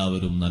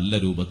 എല്ലാവരും നല്ല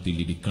രൂപത്തിൽ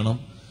ഇരിക്കണം.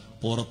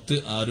 പുറത്ത്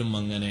ആരും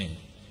അങ്ങനെ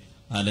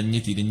അലഞ്ഞു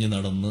തിരിഞ്ഞു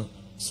നടന്ന്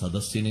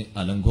സദസ്സിന്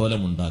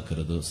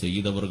അലങ്കോലമുണ്ടാക്കരുത്.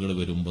 സയ്യിദവർകൾ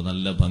വരുമ്പോൾ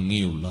നല്ല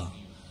ഭംഗിയുള്ള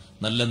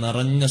നല്ല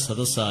നിറഞ്ഞ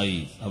സദസ്സായി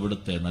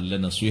അവിടുത്തെ നല്ല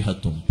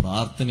നസ്വീഹത്തും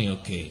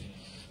പ്രാർത്ഥനയൊക്കെ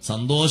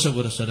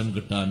സന്തോഷപുരസ്സരം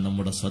കിട്ടാൻ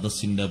നമ്മുടെ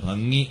സദസ്സിന്റെ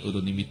ഭംഗി ഒരു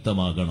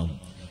നിമിത്തമാകണം.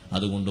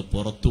 അതുകൊണ്ട്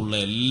പുറത്തുള്ള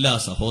എല്ലാ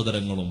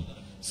സഹോദരങ്ങളും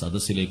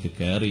സദസ്സിലേക്ക്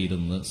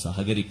കയറിയിരുന്ന്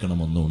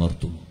സഹകരിക്കണമെന്ന്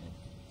ഉണർത്തുന്നു.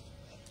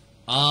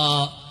 ആ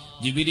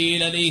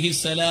ജിബ്രീൽ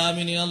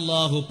അലൈഹിസ്സലാമിന്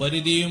അല്ലാഹു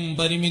പരിധിയും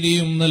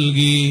പരിമിതിയും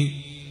നൽകി.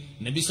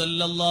 നബി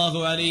സല്ലല്ലാഹു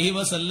അലൈഹി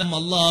വസല്ലം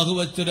അല്ലാഹു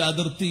വച്ചൊരു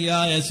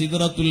അതിർത്തിയായ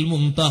സിദ്റത്തുൽ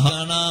മുൻതഹ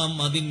കാണാം.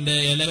 അതിന്റെ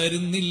ഇല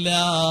വരുന്നില്ല.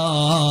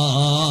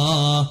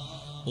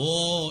 ഓ,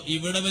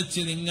 ഇവിടെ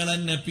വെച്ച് നിങ്ങൾ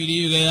എന്നെ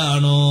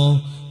പിരിയുകയാണോ?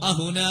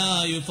 അഹുനാ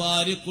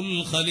യുഫാരിഖുൽ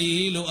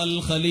ഖലീലു അൽ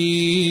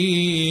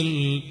ഖലീൽ.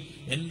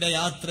 എന്റെ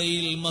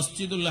യാത്രയിൽ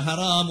മസ്ജിദുൽ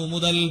ഹറാം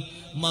മുതൽ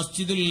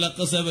മസ്ജിദുൽ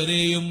അഖ്സ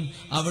വരെയും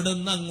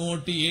അവിടുന്ന്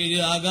അങ്ങോട്ട് 7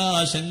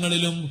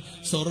 ആകാശങ്ങളിലും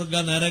സ്വർഗ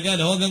നരക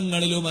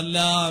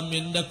ലോകങ്ങളിലുമെല്ലാം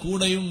എന്റെ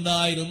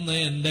കൂടെയുണ്ടായിരുന്ന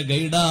എന്റെ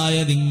ഗൈഡായ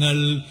നിങ്ങൾ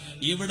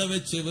ഇവിടെ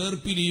വെച്ച്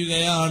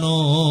വേർപിരിയുകയാണോ?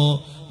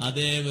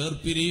 അതേ,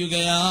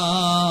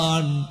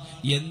 വേർപിരിയുകയാണ്.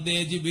 എന്തേ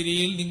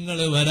ജിബ്രീൽ നിങ്ങൾ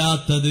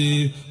വരാത്തത്?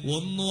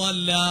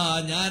 ഒന്നുമല്ല,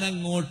 ഞാൻ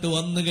അങ്ങോട്ട്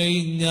വന്നു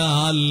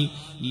കഴിഞ്ഞാൽ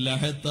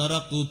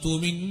ലഹതറഖ്തു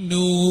മിൻ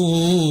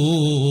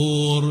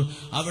നൂർ,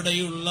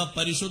 അവിടെയുള്ള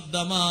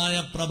പരിശുദ്ധമായ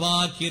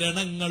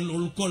പ്രഭാകിരണങ്ങൾ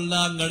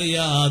ഉൾക്കൊള്ളാൻ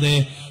കഴിയാതെ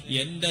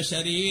എന്റെ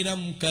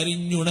ശരീരം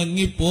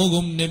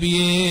കരിഞ്ഞുണങ്ങിപ്പോകും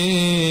നബിയേ.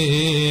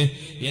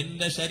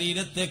 എന്റെ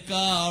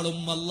ശരീരത്തെക്കാളും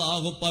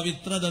അല്ലാഹു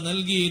പവിത്രത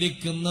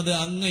നൽകിയിരിക്കുന്നത്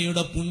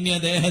അങ്ങയുടെ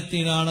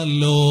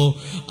പുണ്യദേഹത്തിനാണല്ലോ.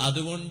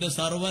 അതുകൊണ്ട്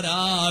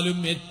സർവരാലും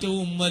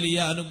ഏറ്റവും വലിയ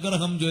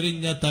അനുഗ്രഹം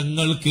ചൊരിഞ്ഞ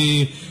തങ്ങൾക്ക്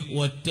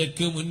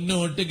ഒറ്റയ്ക്ക്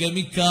മുന്നോട്ട്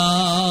ഗമിക്കാം.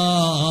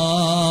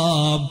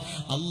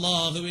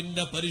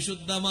 അള്ളാഹുവിന്റെ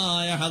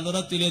പരിശുദ്ധമായ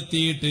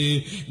ഹദ്റത്തിലെത്തിയിട്ട്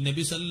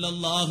നബി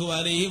സല്ലല്ലാഹു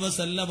അലൈഹി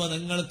വസല്ലമ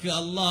തങ്ങൾക്ക്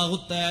അല്ലാഹു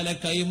തആല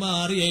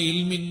കൈമാറിയ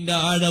ഇൽമിന്റെ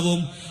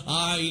ആഴവും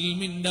ആ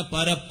ഇൽമിന്റെ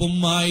പരപ്പും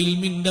ആ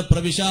ഇൽമിന്റെ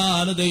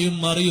പ്രവിശാലതയും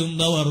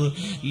അറിയുന്നവർ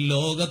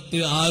ലോകത്ത്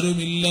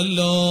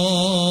ആരുമില്ലല്ലോ.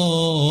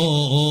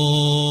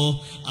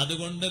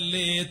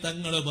 അതുകൊണ്ടല്ലേ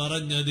തങ്ങൾ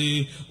പറഞ്ഞത്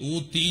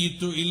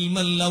ഊതീതു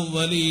ഇൽമൽ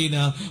അവ്വലീന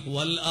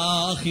വൽ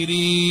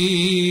ആഖിരീൻ.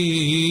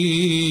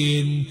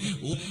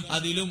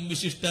 അതിലും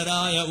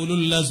വിശിഷ്ടരായ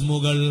ഉലുൽ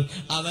അസ്മുകൾ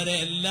അവരെ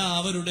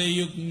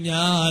എല്ലാവരുടെയും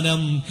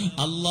ജ്ഞാനം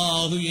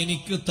അല്ലാഹു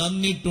എനിക്ക്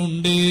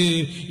തന്നിട്ടുണ്ട്.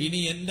 ഇനി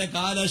എന്റെ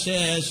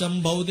കാലശേഷം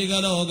ഭൗതിക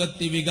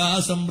ലോകത്ത്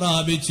വികാസം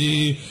പ്രാപിച്ച്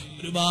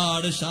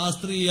ഒരുപാട്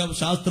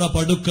ശാസ്ത്ര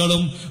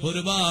പടുക്കളും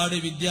ഒരുപാട്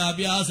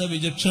വിദ്യാഭ്യാസ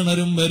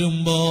വിചക്ഷണരും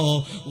വരുമ്പോ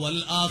വൽ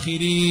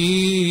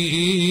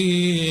ആഖിരീൻ,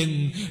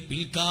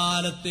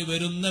 പിൽക്കാലത്ത്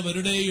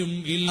വരുന്നവരുടെയും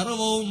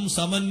അറിവും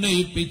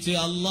സമന്വയിപ്പിച്ച്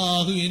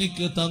അല്ലാഹു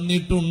എനിക്ക്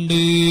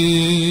തന്നിട്ടുണ്ട്.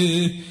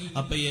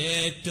 അപ്പൊ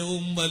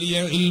ഏറ്റവും വലിയ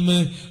ഇൽമ്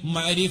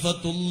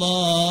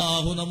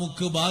മഅരിഫത്തുല്ലാഹ്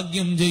നമുക്ക്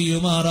ഭാഗ്യം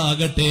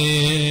ചെയ്യുമാറാകട്ടെ.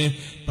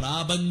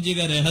 പ്രാപഞ്ചിക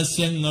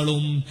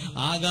രഹസ്യങ്ങളും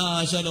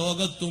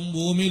ആകാശലോകത്തും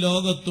ഭൂമി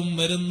ലോകത്തും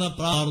വരുന്ന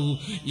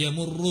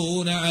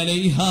യമുറൂന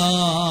അലൈഹാ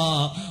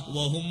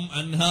വഹും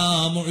അൻഹാ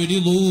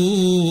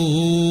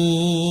മുഅ്രിദൂൻ.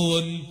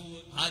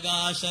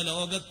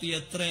 ആകാശലോകത്ത്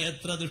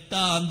എത്ര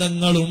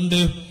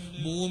ദൃഷ്ടാന്തങ്ങളുണ്ട്.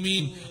 ഭൂമി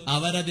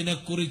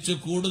അവരതിനെക്കുറിച്ച്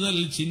കൂടുതൽ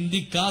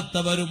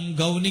ചിന്തിക്കാത്തവരും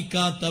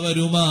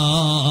ഗൗനിക്കാത്തവരുമാ.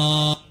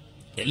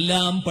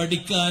 എല്ലാം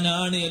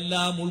പഠിക്കാനാണ്,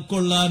 എല്ലാം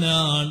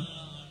ഉൾക്കൊള്ളാനാണ്.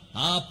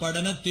 ആ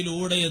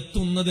പഠനത്തിലൂടെ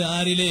എത്തുന്നത്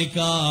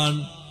ആരിലേക്കാണ്?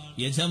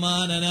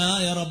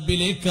 യജമാനനായ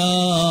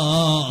റബ്ബിലേക്കാണ്.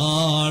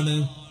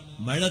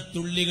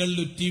 മഴത്തുള്ളികൾ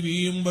ഉറ്റി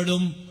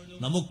വീഴുമ്പോഴും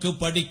നമുക്ക്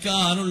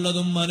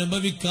പഠിക്കാനുള്ളതും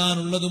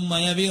അനുഭവിക്കാനുള്ളതും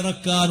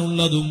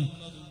മയവിറക്കാനുള്ളതും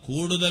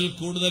കൂടുതൽ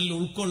കൂടുതൽ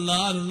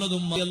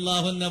ഉൾക്കൊള്ളാനുള്ളതും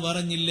അല്ലാഹു തന്നെ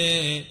പറഞ്ഞില്ലേ.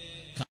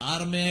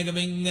 കാർമേഘം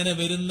എങ്ങനെ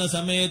വരുന്ന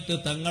സമയത്ത്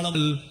തങ്ങളും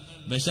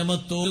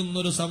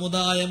വിഷമത്തോടുന്നൊരു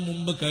സമുദായം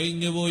മുമ്പ്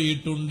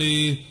കഴിഞ്ഞുപോയിട്ടുണ്ട്.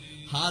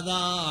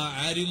 ഹാദാ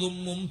ആരിദും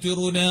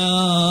മുംതിറുനാ,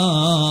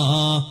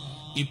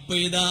 ഇപ്പൊ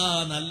ഇതാ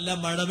നല്ല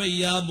മഴ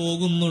പെയ്യാൻ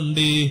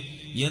പോകുന്നുണ്ട്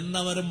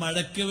എന്നവർ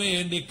മഴയ്ക്ക്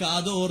വേണ്ടി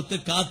കാതോർത്ത്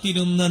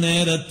കാത്തിരുന്ന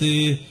നേരത്ത്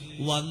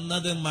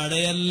വന്നത്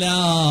മഴയല്ല,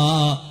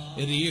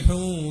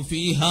 റീഹും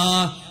ഫീഹാ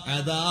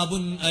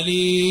അദാബുൻ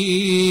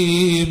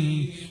അലീം,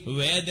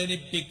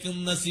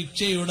 വേദനിപ്പിക്കുന്ന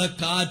ശിക്ഷയുടെ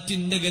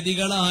കാറ്റിന്റെ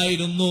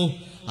ഗതികളായിരുന്നു.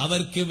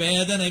 അവർക്ക്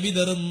വേദന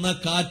വിതറുന്ന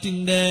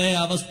കാറ്റിന്റെ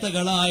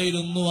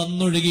അവസ്ഥകളായിരുന്നു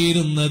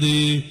വന്നൊഴുകിയിരുന്നത്.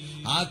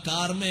 ആ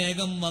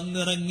കാർമേഘം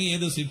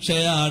വന്നിറങ്ങിയത്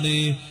ശിക്ഷയാണ്.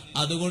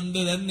 അതുകൊണ്ട്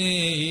തന്നെ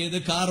ഏത്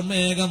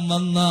കാർമേഘം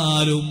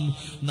വന്നാലും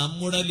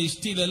നമ്മുടെ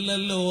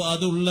ലിസ്റ്റിലല്ലല്ലോ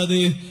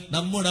അതുള്ളത്,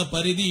 നമ്മുടെ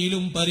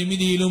പരിധിയിലും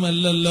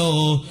പരിമിതിയിലുമല്ലല്ലോ.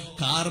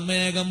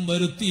 കാർമേഘം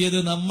വരുത്തിയത്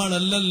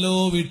നമ്മളല്ലല്ലോ,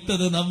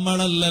 വിട്ടത്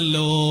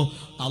നമ്മളല്ലല്ലോ,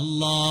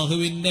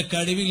 അള്ളാഹുവിന്റെ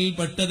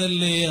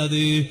കഴിവിൽപ്പെട്ടതല്ലേ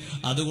അത്.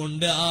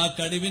 അതുകൊണ്ട് ആ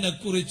കഴിവിനെ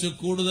കുറിച്ച്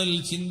കൂടുതൽ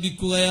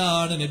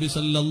ചിന്തിക്കുകയാണ് നബി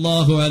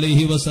സല്ലല്ലാഹു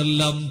അലൈഹി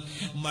വസല്ലം.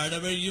 മഴ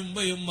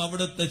പെയ്യുമ്പോഴും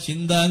അവിടുത്തെ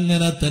ചിന്ത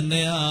അങ്ങനെ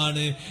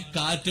തന്നെയാണ്,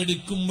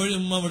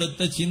 കാറ്റടിക്കുമ്പോഴും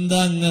അവിടുത്തെ ചിന്ത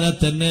അങ്ങനെ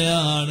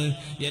തന്നെയാണ്.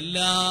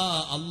 എല്ലാ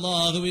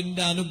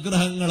അള്ളാഹുവിന്റെ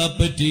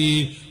അനുഗ്രഹങ്ങളെപ്പറ്റി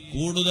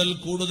കൂടുതൽ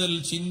കൂടുതൽ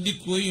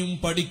ചിന്തിക്കുകയും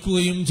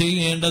പഠിക്കുകയും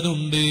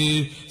ചെയ്യേണ്ടതുണ്ട്.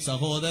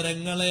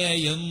 സഹോദരങ്ങളെ,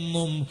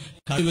 എന്നും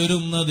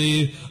വരുന്നത്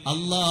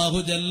അല്ലാഹു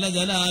ജല്ല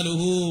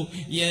ജലാലുഹു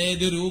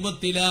ഏത്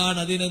രൂപത്തിലാണ്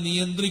അതിനെ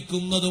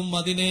നിയന്ത്രിക്കുന്നതും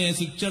അതിനെ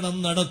ശിക്ഷണം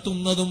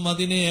നടത്തുന്നതും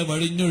അതിനെ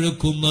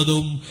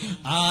വഴിഞ്ഞൊഴുക്കുന്നതും,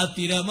 ആ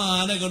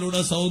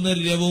തിരമാലകളുടെ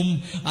സൗന്ദര്യവും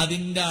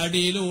അതിന്റെ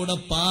അടിയിലൂടെ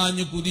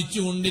പാഞ്ഞു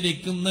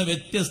കുതിച്ചുകൊണ്ടിരിക്കുന്ന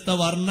വ്യത്യസ്ത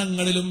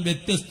വർണ്ണങ്ങളിലും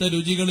വ്യത്യസ്ത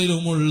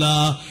രുചികളിലുമുള്ള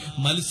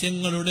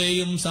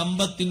മത്സ്യങ്ങളുടെയും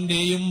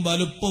സമ്പത്തിന്റെയും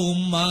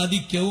വലുപ്പവും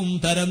ആധിക്യവും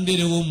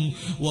തരംതിരിവും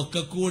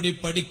ഒക്കെ കൂടി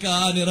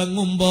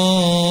പഠിക്കാനിറങ്ങുമ്പോ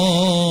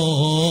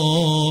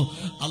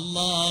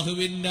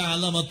അള്ളാഹുവിന്റെ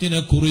അളമത്തിനെ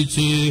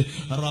കുറിച്ച്,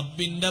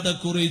 റബ്ബിന്റെ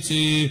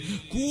കുറിച്ച്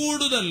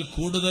കൂടുതൽ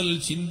കൂടുതൽ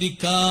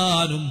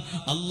ചിന്തിക്കാനും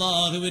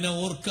അള്ളാഹുവിനെ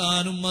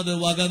ഓർക്കാനും അത്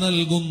വക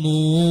നൽകുന്നു.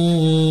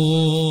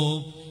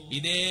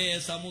 ഇതേ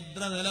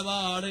സമുദ്ര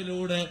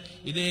നിലപാടിലൂടെ,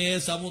 ഇതേ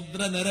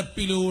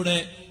സമുദ്രനിരപ്പിലൂടെ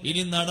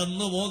ഇനി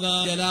നടന്നു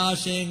പോകാൻ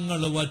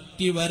ജലാശയങ്ങൾ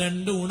വറ്റി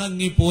വരണ്ട്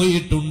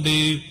ഉണങ്ങിപ്പോയിട്ടുണ്ട്.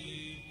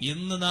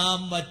 ഇന്ന്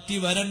നാം വറ്റി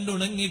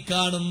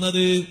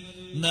വരണ്ടുണങ്ങിക്കാണുന്നത്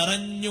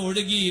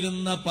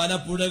നിറഞ്ഞൊഴുകിയിരുന്ന പല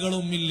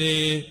പുഴകളുമില്ലേ?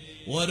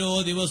 ഓരോ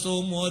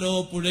ദിവസവും ഓരോ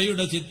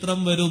പുഴയുടെ ചിത്രം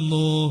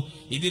വരുന്നു.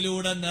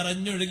 ഇതിലൂടെ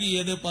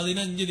നിറഞ്ഞൊഴുകിയത്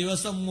 15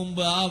 ദിവസം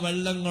മുമ്പ് ആ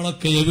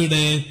വെള്ളങ്ങളൊക്കെ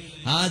എവിടെ?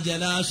 ആ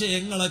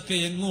ജലാശയങ്ങളൊക്കെ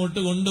എങ്ങോട്ട്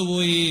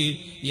കൊണ്ടുപോയി?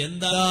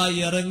 എന്താ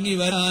ഇറങ്ങി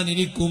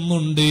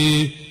വരാനിരിക്കുന്നുണ്ട്?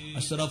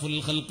 അഷ്റഫുൽ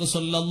ഖൽഖ്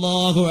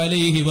സല്ലല്ലാഹു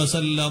അലൈഹി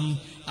വസല്ലം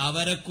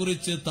അവരെ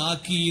കുറിച്ച്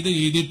താക്കീത്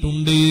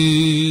ചെയ്തിട്ടുണ്ട്.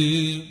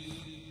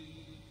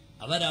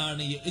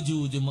 അവരാണ്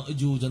യഅജൂജ്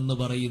മഅജൂജ് എന്ന്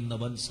പറയുന്ന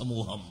വൻ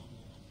സമൂഹം.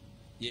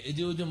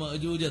 യഅജൂജ്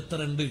മഅജൂജ് എത്ര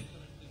ഉണ്ട്?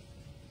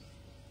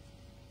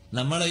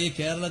 നമ്മളെ ഈ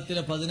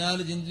കേരളത്തിലെ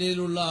 14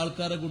 ജില്ലയിലുള്ള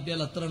ആൾക്കാരെ കുട്ടിയാൽ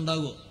അത്ര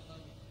ഉണ്ടാകുമോ?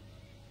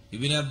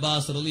 ഇബ്നു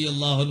അബ്ബാസ്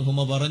റളിയല്ലാഹു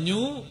അൻഹുമ പറഞ്ഞു,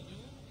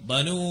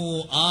 ബനൂ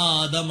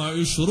ആദമ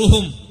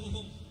ഉശ്റുഹും,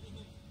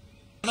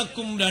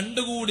 കണക്കും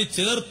രണ്ടുകൂടി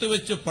ചേർത്ത്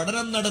വെച്ച്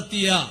പഠനം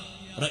നടത്തിയ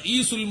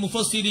റഈസുൽ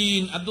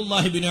മുഫസ്സിരീൻ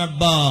അബ്ദുല്ലാഹി ഇബ്നു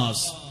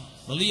അബ്ബാസ്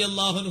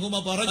റളിയല്ലാഹു അൻഹുമ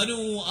പറഞ്ഞു, ബനൂ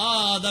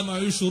ആദമ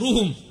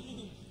ഉശ്റുഹും,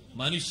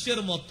 മനുഷ്യർ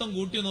മൊത്തം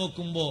കൂട്ടി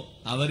നോക്കുമ്പോ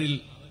അവരിൽ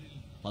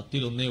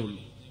 10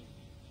 ഉള്ളൂ,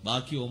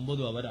 ബാക്കി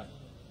 9 അവരാണ്.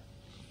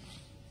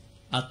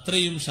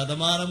 അത്രയും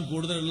ശതമാനം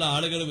കൂടുതലുള്ള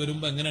ആളുകൾ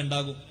വരുമ്പോ എങ്ങനെ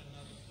ഉണ്ടാകും?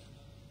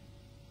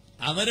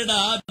 അവരുടെ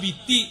ആ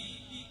ഭിത്തി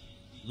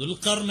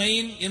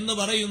ദുൽഖർനൈൻ എന്ന്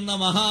പറയുന്ന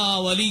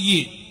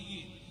മഹാവലിയ്,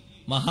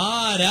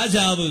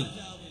 മഹാരാജാവ്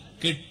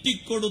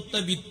കെട്ടിക്കൊടുത്ത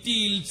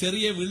ഭിത്തിയിൽ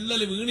ചെറിയ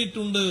വിള്ളൽ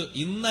വീണിട്ടുണ്ട്.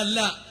 ഇന്നല്ല,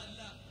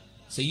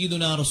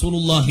 സയ്യിദുനാ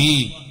റസൂലുള്ളാഹി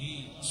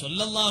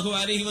സ്വല്ലല്ലാഹു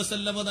അലൈഹി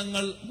വസല്ലമ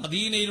തങ്ങൾ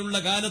മദീനയിലുള്ള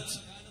കാലത്ത്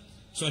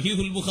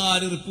സ്വഹീഹുൽ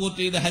ബുഖാരി റിപ്പോർട്ട്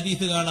ചെയ്ത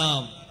ഹദീസ്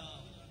കാണാം.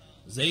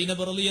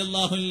 സൈനബ്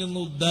റളിയല്ലാഹു അൻഹയിൽ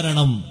നിന്ന്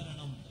ഉദ്ധരണം.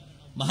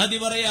 മഹദി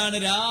പറയാണ്,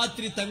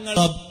 രാത്രി തങ്ങൾ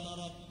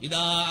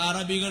ഇതാ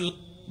അറബികൾ.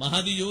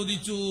 മഹദി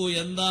ചോദിച്ചു,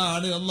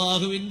 എന്താണ്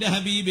അല്ലാഹുവിന്റെ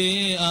ഹബീബേ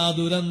ആ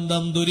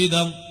ദുരന്തം,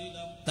 ദുരിതം?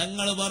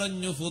 തങ്ങൾ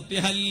പറഞ്ഞു,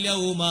 ഫുതിഹൽ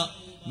യൗമ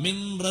മിൻ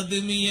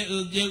റദ്മി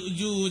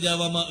യഅജൂജ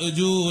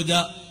വമഅജൂജ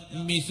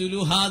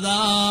മിസ്ലു ഹാദാ.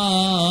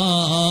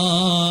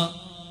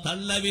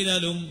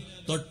 തള്ളവിരലും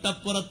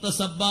തൊട്ടപ്പുറത്തെ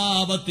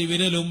സബ്ബാബത്തി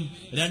വിരലും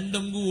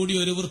രണ്ടും കൂടി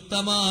ഒരു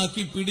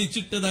വൃത്തമാക്കി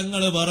പിടിച്ചിട്ട്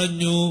തങ്ങൾ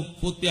പറഞ്ഞു,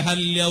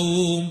 ഫുതിഹൽ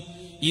യൗം,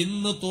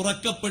 ഇന്ന്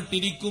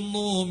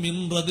തുറക്കപ്പെട്ടിരിക്കുന്നു, മിൻ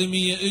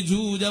റദ്മി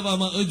യഅജൂജ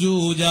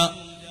വമഅജൂജ,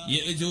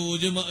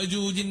 യഅജൂജ്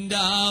മഅജൂജിന്റെ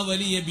ആ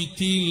വലിയ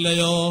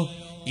ഭിത്തിയില്ലയോ,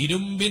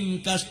 ഇരുമ്പിൻ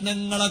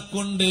കഷ്ണങ്ങളെ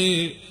കൊണ്ട്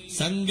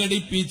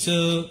സംഘടിപ്പിച്ച്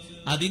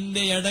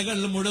അതിന്റെ ഇടകൾ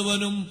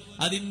മുഴുവനും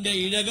അതിന്റെ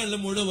ഇഴകൾ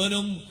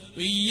മുഴുവനും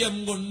ഈയം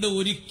കൊണ്ട്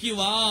ഉരുക്കി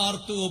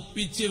വാർത്ത്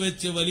ഒപ്പിച്ച്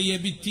വെച്ച് വലിയ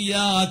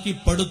ഭിത്തിയാക്കി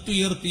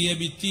പടുത്തുയർത്തിയ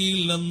ഭിത്തിയിൽ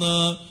നിന്ന്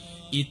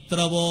ഇത്ര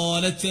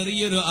പോലെ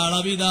ചെറിയൊരു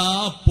അളവിതാ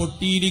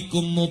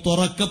പൊട്ടിയിരിക്കുന്നു,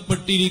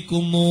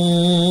 തുറക്കപ്പെട്ടിരിക്കുന്നു.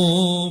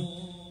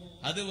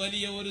 അത്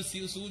വലിയ ഒരു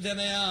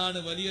സൂചനയാണ്,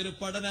 വലിയൊരു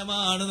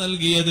പഠനമാണ്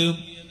നൽകിയത്.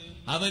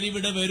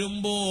 അവരിവിടെ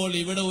വരുമ്പോൾ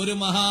ഇവിടെ ഒരു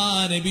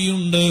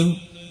മഹാനബിയുണ്ട്,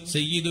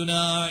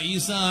 സയ്യിദുനാ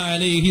ഈസാ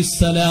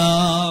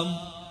അലൈഹിസ്സലാം.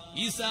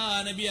 ഈസാ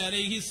നബി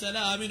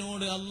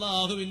അലൈഹിസ്സലാമിനോട്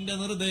അള്ളാഹുവിന്റെ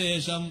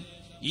നിർദ്ദേശം,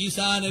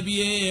 ഈസാ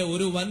നബിയെ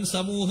ഒരു വൻ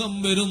സമൂഹം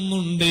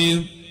വരുന്നുണ്ട്,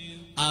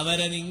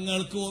 അവരെ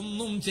നിങ്ങൾക്ക്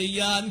ഒന്നും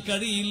ചെയ്യാൻ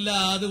കഴിയില്ല,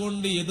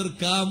 അതുകൊണ്ട്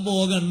എതിർക്കാൻ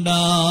പോകണ്ട.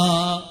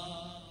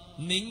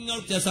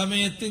 നിങ്ങൾക്ക്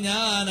സമയത്ത്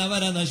ഞാൻ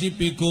അവരെ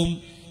നശിപ്പിക്കും.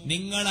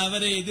 നിങ്ങൾ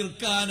അവരെ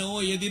എതിർക്കാനോ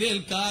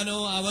എതിരേൽക്കാനോ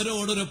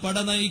അവരോടൊരു പട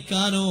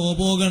നയിക്കാനോ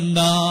പോകണ്ട.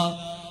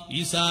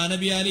 ഈസാ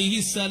നബി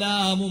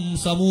അലൈഹിസ്സലാമും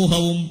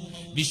സമൂഹവും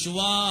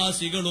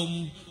വിശ്വാസികളും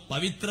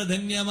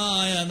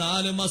പവിത്രധന്യമായ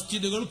 4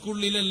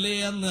 മസ്ജിദുകൾക്കുള്ളിലല്ലേ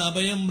അന്ന്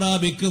അഭയം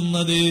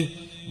പ്രാപിക്കുന്നത്.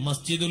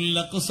 മസ്ജിദുൽ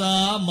അഖ്സ,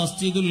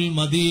 മസ്ജിദുൽ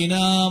മദീന,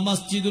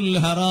 മസ്ജിദുൽ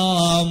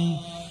ഹറാം,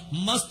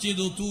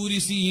 മസ്ജിദു തൂരി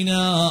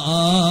സീനാ.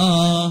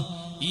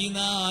 ഈ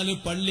 4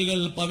 പള്ളികൾ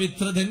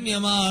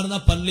പവിത്രധന്യമാർന്ന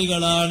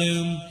പള്ളികളാണ്.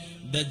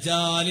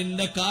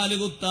 ദജ്ജാലിന്റെ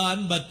കാലുകുത്താൻ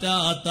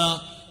പറ്റാത്ത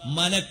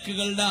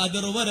മലക്കുകളുടെ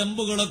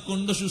അതിർവരമ്പുകളെ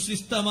കൊണ്ട്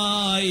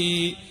സുശിഷ്ടമായി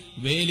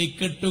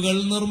വേലിക്കെട്ടുകൾ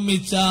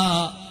നിർമ്മിച്ച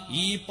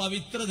ഈ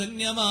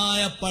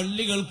പവിത്രധന്യമായ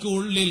പള്ളികൾക്ക്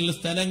ഉള്ളിൽ,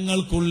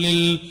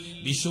 സ്ഥലങ്ങൾക്കുള്ളിൽ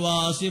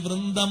വിശ്വാസി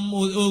വൃന്ദം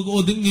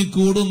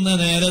ഒതുങ്ങിക്കൂടുന്ന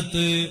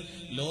നേരത്ത്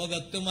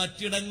ലോകത്ത്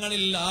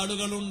മറ്റിടങ്ങളിൽ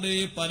ആളുകളുണ്ട്.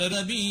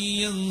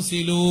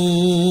 പലരബീയൻസിലൂൻ.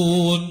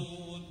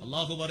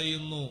 അള്ളാഹു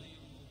പറയുന്നു,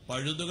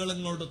 പഴുതുകൾ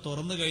ഇങ്ങോട്ട്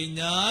തുറന്നു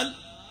കഴിഞ്ഞാൽ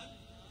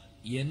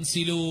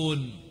യൻസിലൂൻ,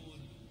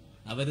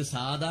 അവര്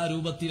സാധാ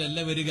രൂപത്തിലല്ല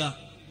വരിക,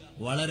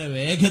 വളരെ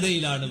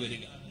വേഗതയിലാണ്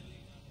വരിക.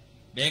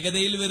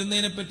 വേഗതയിൽ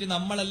വരുന്നതിനെ പറ്റി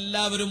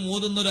നമ്മളെല്ലാവരും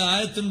ഓതുന്നൊരു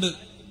ആയത്തുണ്ട്,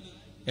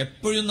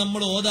 എപ്പോഴും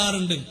നമ്മൾ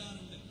ഓതാറുണ്ട്.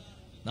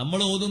 നമ്മൾ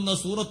ഓതുന്ന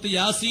സൂറത്ത്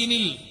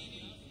യാസീനിൽ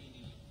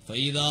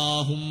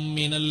ഫൈദാഹും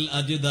മിനൽ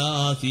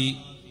അജ്ദാസി,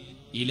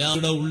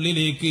 ഇലായുടെ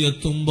ഉള്ളിലേക്ക്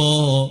എത്തുമ്പോ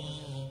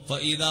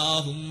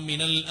ഫൈദാഹും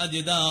മിനൽ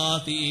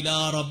അജ്ദാസി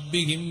ഇലാ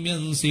റബ്ബിഹിം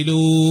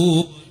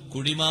യൻസിലൂൻ,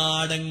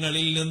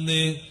 കുടിമാടങ്ങളിൽ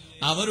നിന്ന്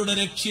അവരുടെ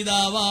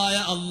രക്ഷിതാവായ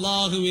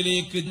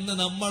അള്ളാഹുവിലേക്ക് ഇന്ന്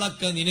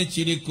നമ്മളൊക്കെ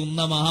നനച്ചിരിക്കുന്ന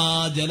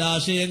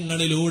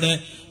മഹാജലാശയങ്ങളിലൂടെ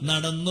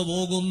നടന്നു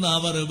പോകുന്ന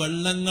അവർ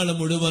വെള്ളങ്ങൾ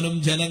മുഴുവനും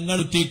ജലങ്ങൾ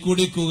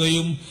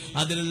കുടിക്കുകയും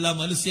അതിലുള്ള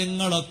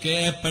മത്സ്യങ്ങളൊക്കെ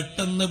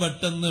പെട്ടെന്ന്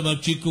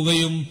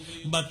ഭക്ഷിക്കുകയും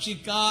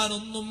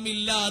ഭക്ഷിക്കാനൊന്നും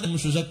ഇല്ലാതെ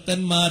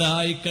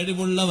സുശക്തന്മാരായി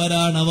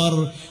കഴിവുള്ളവരാണവർ.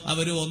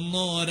 അവര്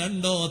 1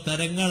 2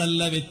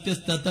 തരങ്ങളല്ല,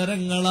 വ്യത്യസ്ത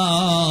തരങ്ങളാണ്.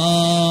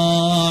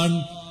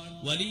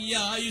 വലിയ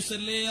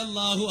ആയുസ്സല്ലേ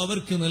അള്ളാഹു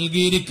അവർക്ക്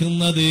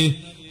നൽകിയിരിക്കുന്നത്.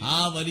 ആ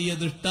വലിയ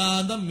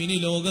ദൃഷ്ടാന്തം ഇനി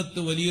ലോകത്ത്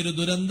വലിയൊരു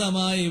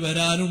ദുരന്തമായി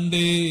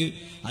വരാനുണ്ട്.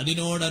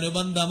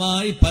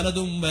 അതിനോടനുബന്ധമായി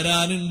പലതും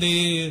വരാനുണ്ട്.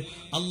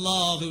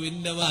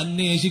 അള്ളാഹുവിന്റെ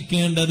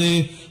അന്വേഷിക്കേണ്ടത്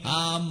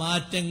ആ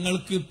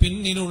മാറ്റങ്ങൾക്ക്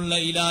പിന്നിലുള്ള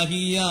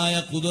ഇലാഹിയായ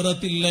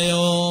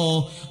ഖുദ്റത്തില്ലയോ,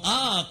 ആ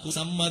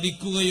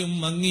സമ്മതിക്കുകയും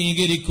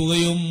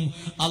അംഗീകരിക്കുകയും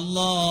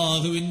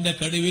അള്ളാഹുവിന്റെ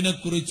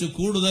കഴിവിനെക്കുറിച്ച്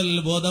കൂടുതൽ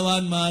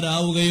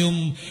ബോധവാന്മാരാവുകയും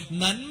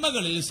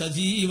നന്മകളിൽ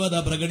സജീവത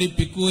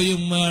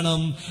പ്രകടിപ്പിക്കുകയും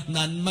വേണം.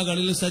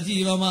 നന്മകളിൽ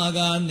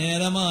സജീവമാകാൻ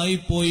നേരമായി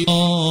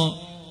പോയോ?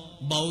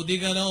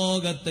 ഭൗതിക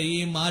ലോകത്തെ ഈ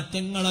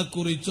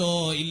മാറ്റങ്ങളെക്കുറിച്ചോ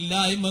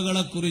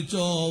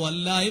ഇല്ലായ്മകളെക്കുറിച്ചോ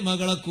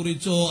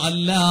വല്ലായ്മകളെക്കുറിച്ചോ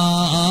അല്ല.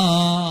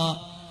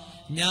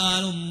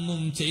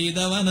 ഞാനൊന്നും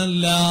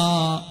ചെയ്തവനല്ല,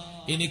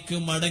 എനിക്ക്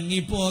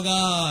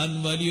മടങ്ങിപ്പോകാൻ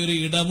വലിയൊരു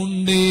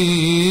ഇടമുണ്ട്.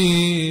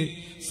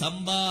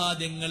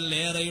 സമ്പാദ്യങ്ങൾ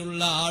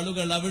ഏറെയുള്ള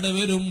ആളുകൾ അവിടെ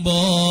വരുമ്പോ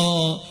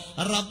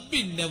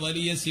റബ്ബിന്റെ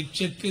വലിയ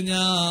ശിക്ഷയ്ക്ക്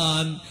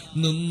ഞാൻ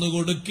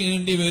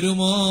നിന്നുകൊടുക്കേണ്ടി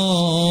വരുമോ?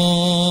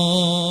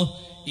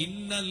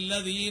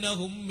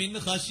 ഇന്നല്ലദീനഹും മിൻ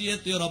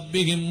ഖശിയത്തി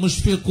റബ്ബിഹിം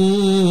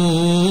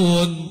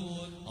മുഷ്ഫിഖൂൻ.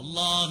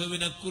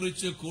 അല്ലാഹുവിനെ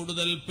കുറിച്ച്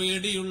കൂടുതൽ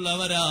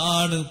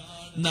പേടിയുള്ളവരാണ്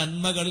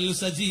നന്മകളിൽ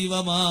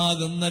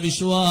സജീവമാകുന്ന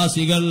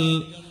വിശ്വാസികൾ.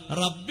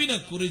 റബ്ബിനെ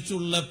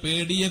കുറിച്ചുള്ള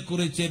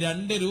പേടിയെക്കുറിച്ച്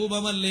 2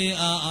 രൂപമല്ലേ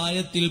ആ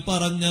ആയത്തിൽ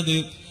പറഞ്ഞത്?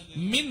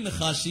 മിൻ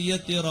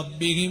ഖശിയത്തി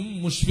റബ്ബിഹിം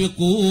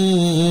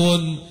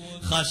മുഷ്ഫിഖൂൻ.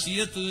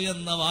 ഖശിയത്ത്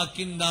എന്ന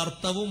വാക്കിന്റെ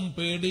അർത്ഥവും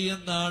പേടി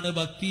എന്നാണ്,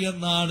 ഭക്തി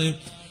എന്നാണ്.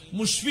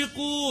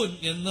 മുഷ്ഫിഖൂൻ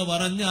എന്ന്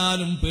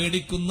പറഞ്ഞാലും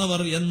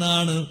പേടിക്കുന്നവർ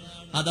എന്നാണ്.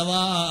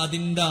 അഥവാ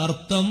അതിന്റെ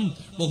അർത്ഥം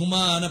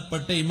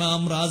ബഹുമാനപ്പെട്ട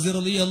ഇമാം റാസി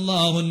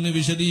റളിയല്ലാഹു അൻഹു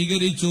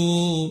വിശദീകരിച്ചു.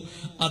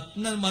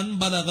 അത്ന മൻ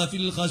ബലഗ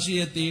ഫിൽ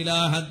ഖശിയത്തി ഇലാ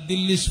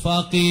ഹദ്ദിൽ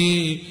ഇഷ്ഫാഖി.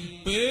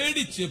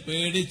 പേടിച്ച്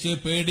പേടിച്ച്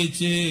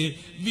പേടിച്ച്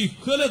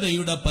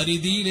വിഹ്വലതയുടെ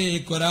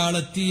പരിധിയിലേക്ക്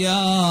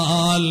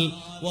ഒരാളെത്തിയാൽ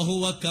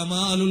വഹുവ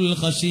കമാലുൽ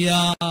ഖശിയ,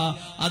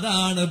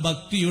 അതാണ്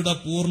ഭക്തിയുടെ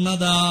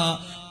പൂർണ്ണത.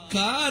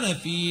 كان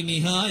في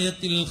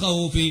نهاية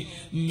الخوف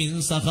من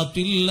سخط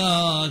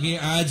الله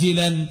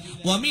عاجلا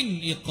ومن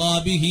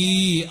عقابه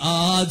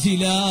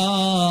آجلا.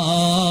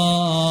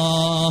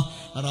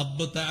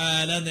 റബ്ബ്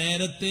തആല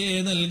നേരത്തെ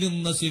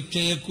നൽകുന്ന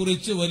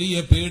ശിക്ഷയെക്കുറിച്ച് വലിയ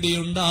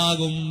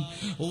പേടിയുണ്ടാകും.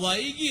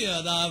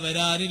 വൈകിയതാ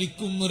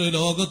വരാനിരിക്കുന്നൊരു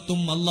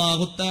ലോകത്തും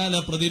അല്ലാഹു തആല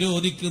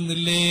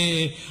പ്രതിരോധിക്കുന്നില്ലേ?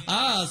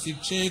 ആ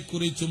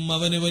ശിക്ഷയെക്കുറിച്ചും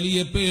അവന് വലിയ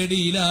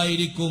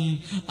പേടിയിലായിരിക്കും.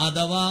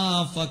 അഥവാ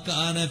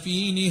ഫകാന ഫീ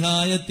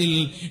നിഹായത്തിൽ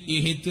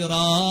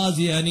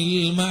ഇഹ്തിറാസി അനിൽ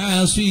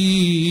മഅസി.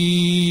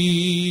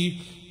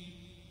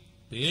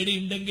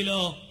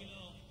 പേടിയുണ്ടെങ്കിലോ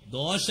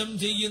ദോഷം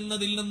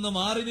ചെയ്യുന്നതിൽ നിന്ന്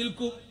മാറി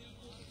നിൽക്കും.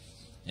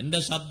 എന്റെ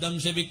ശബ്ദം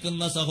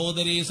ശവിക്കുന്ന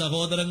സഹോദരീ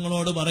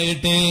സഹോദരങ്ങളോട്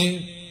പറയട്ടെ,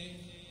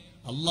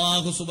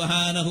 അല്ലാഹു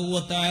സുബ്ഹാനഹു വ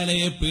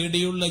തആലയെ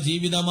പേടിയുള്ള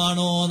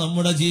ജീവിതമാണോ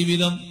നമ്മുടെ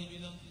ജീവിതം?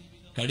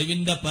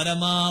 കഴിവിന്റെ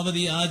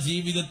പരമാവധി ആ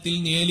ജീവിതത്തിൽ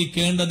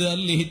നേലിക്കേണ്ടത്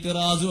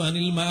അൽ-ഇഹ്തിറാസു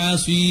അനിൽ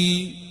മആസി,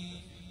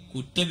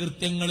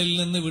 കുറ്റകൃത്യങ്ങളിൽ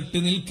നിന്ന്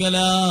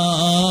വിട്ടുനിൽക്കലാണ്.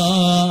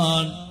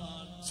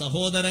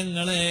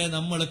 സഹോദരങ്ങളെ,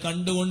 നമ്മൾ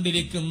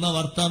കണ്ടുകൊണ്ടിരിക്കുന്ന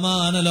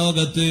വർത്തമാന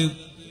ലോകത്ത്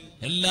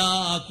എല്ലാ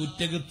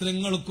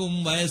കുറ്റകൃത്യങ്ങൾക്കും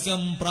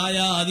വയസ്സം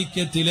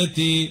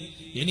പ്രായാധിക്യത്തിലെത്തി.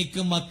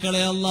 എനിക്ക്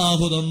മക്കളെ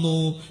അല്ലാഹു തന്നു,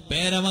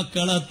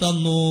 പേരമക്കളെ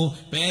തന്നു,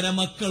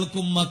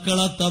 പേരമക്കൾക്കും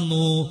മക്കളെ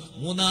തന്നു,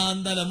 മൂന്നാം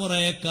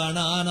തലമുറയെ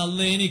കാണാൻ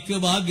അല്ലാഹു എനിക്ക്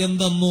ഭാഗ്യം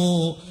തന്നു.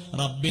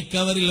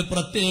 റബ്ബിക്കവരിൽ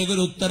പ്രത്യേക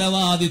ഒരു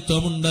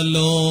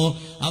ഉത്തരവാദിത്വമുണ്ടല്ലോ,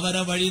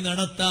 അവരെ വഴി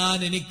നടത്താൻ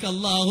എനിക്ക്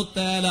അല്ലാഹു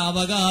തആല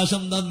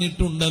അവകാശം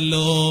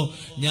തന്നിട്ടുണ്ടല്ലോ.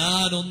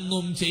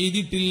 ഞാനൊന്നും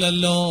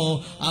ചെയ്തിട്ടില്ലല്ലോ.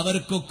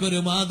 അവർക്കൊക്കെ ഒരു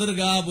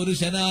മാതൃകാ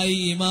പുരുഷനായി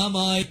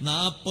ഇമാമായി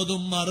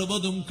 40ഉം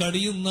 60ഉം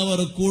കഴിയുന്നവർ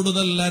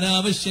കൂടുതൽ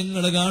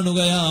അനാവശ്യങ്ങൾ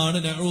കാണുകയാണ്.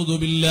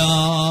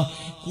 നഊദുബില്ലാഹ്.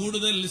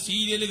 കൂടുതൽ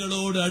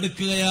സീരിയലുകളോട്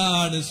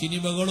അടുക്കുകയാണ്,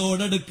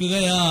 സിനിമകളോട്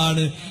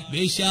അടുക്കുകയാണ്,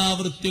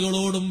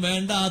 വേശ്യാവൃത്തികളോടും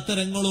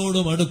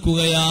വേണ്ടാത്തരങ്ങളോടും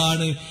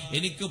അടുക്കുകയാണ്.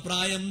 എനിക്ക്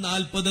പ്രായം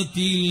 40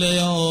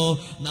 എത്തിയില്ലയോ?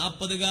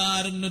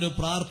 40കാരനൊരു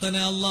പ്രാർത്ഥന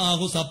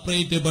അല്ലാഹു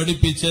സെപ്പറേറ്റ്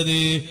പഠിപ്പിച്ചത്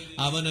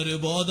അവനൊരു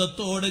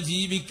ബോധത്തോടെ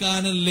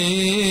ജീവിക്കാനല്ലേ.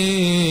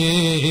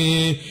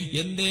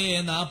 എന്തേ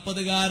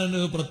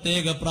 40കാരന്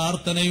പ്രത്യേക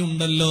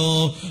പ്രാർത്ഥനയുണ്ടല്ലോ,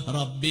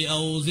 റബ്ബി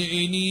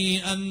ഔസിഇനി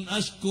അൻ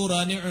അഷ്കുറ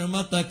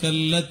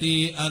നിഅമതകല്ലതി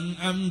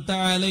അൻഅംത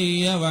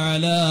അലയ്യ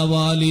വഅലാ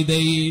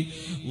വാലിദൈ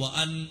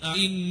വഅൻ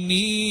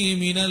അഇന്നി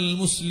മിനൽ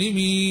മുസ്ലിമീൻ.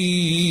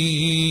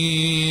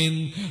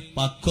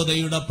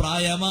 പക്വതയുടെ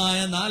പ്രായമായ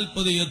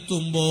 40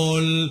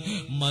 എത്തുമ്പോൾ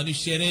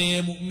മനുഷ്യരെ,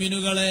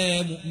 മുഅ്മിനുകളെ,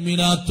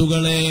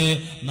 മുഅ്മിനാത്തുകളെ,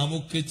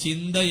 നമുക്ക്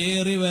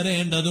ചിന്തയേറി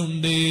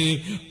വരേണ്ടതുണ്ട്,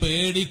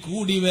 പേടി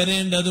കൂടി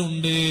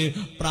വരേണ്ടതുണ്ട്.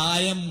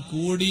 പ്രായം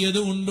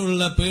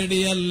കൂടിയതുകൊണ്ടുള്ള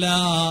പേടിയല്ല,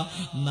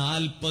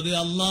 40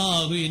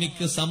 അല്ലാഹു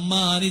എനിക്ക്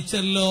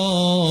സമ്മാനിച്ചല്ലോ.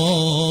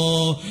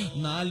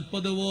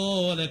 40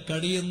 പോലെ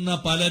കഴിയുന്ന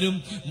പലരും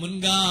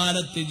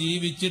മുൻകാലത്ത്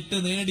ജീവിച്ചിട്ട്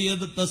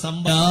നേടിയെടുത്ത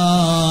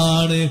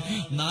സമ്പാദമാണ്.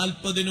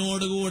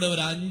 40നോടുകൂടെ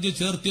ഒരു 5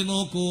 ചേർത്തി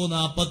നോക്കൂ,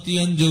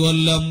 45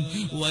 കൊല്ലം.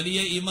 വലിയ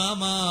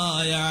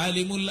ഇമാമായ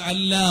ആലിമുൽ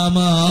അല്ലാമ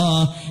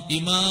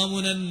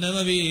ഇമാമുൻ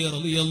നവവി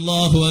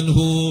റളിയല്ലാഹു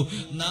അൻഹു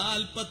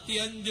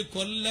 45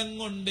 കൊല്ലം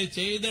കൊണ്ട്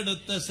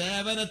ചെയ്തെടുത്ത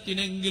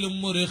സേവനത്തിനെങ്കിലും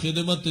ഒരു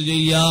ഖിദ്മത്ത്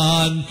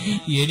ചെയ്യാൻ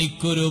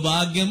എനിക്കൊരു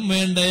ഭാഗ്യം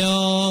വേണ്ടയോ?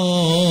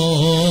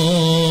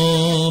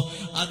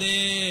 അതേ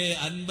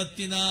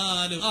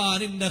 54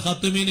 ആനിന്റെ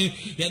ഖത്മിന്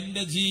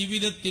എന്റെ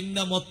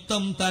ജീവിതത്തിന്റെ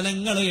മൊത്തം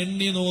തലങ്ങൾ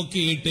എണ്ണി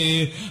നോക്കിയിട്ട്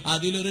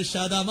അതിലൊരു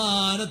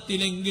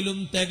ശതമാനത്തിലെങ്കിലും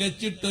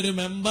തികച്ചിട്ടൊരു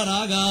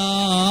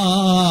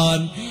മെമ്പറാകാൻ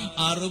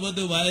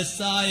 60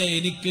 വയസ്സായ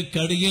എനിക്ക്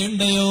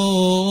കഴിയേണ്ടയോ?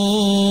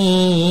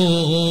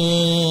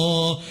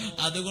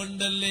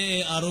 അതുകൊണ്ടല്ലേ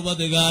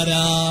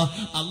 60കാരാ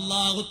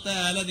അല്ലാഹു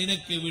തആല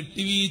നിനക്ക്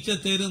വിട്ടുവീഴ്ച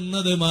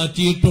തരുന്നത്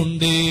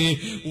മാറ്റിയിട്ടുണ്ട്.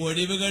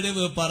 ഒഴിവ്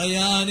കഴിവ്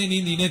പറയാൻ ഇനി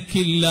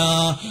നിനക്കില്ല.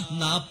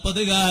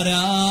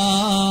 40കാരാ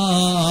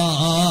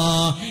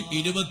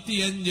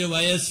 25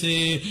 വയസ്സ്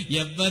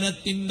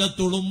യൗവനത്തിന്റെ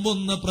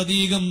തുളുമ്പുന്ന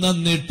പ്രതീകം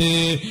തന്നിട്ട്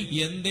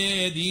എന്തേ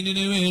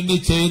ദീനിനു വേണ്ടി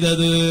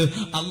ചെയ്തത്?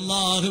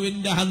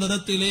 അല്ലാഹുവിന്റെ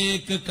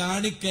ഹദ്റത്തിലേക്ക്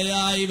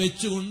കാണിക്കയായി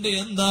വെച്ചുകൊണ്ട്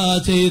എന്താ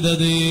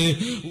ചെയ്തത്?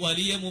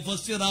 വലിയ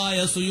മുഫസ്സിറായ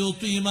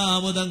സുയൂത്തി ഇമാം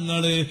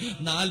തങ്ങള്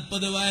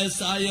 40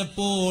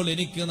 വയസ്സായപ്പോൾ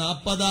എനിക്ക്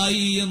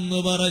 40ആയി എന്ന്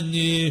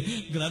പറഞ്ഞ്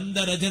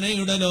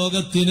ഗ്രന്ഥരചനയുടെ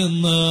ലോകത്ത്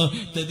നിന്ന്,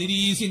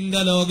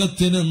 തദ്രീസിന്റെ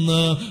ലോകത്ത്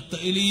നിന്ന്,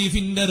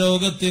 തഅലീഫിന്റെ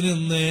ലോകത്ത്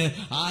നിന്ന്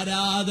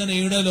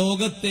ആരാധനയുടെ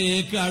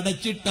ലോകത്തേക്ക്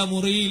അടച്ചിട്ട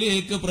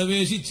മുറിയിലേക്ക്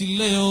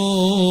പ്രവേശിച്ചില്ലയോ?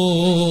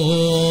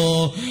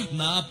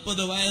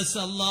 40 വയസ്സ്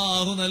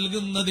അല്ലാഹു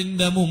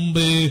നൽകുന്നതിന്റെ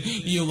മുമ്പ്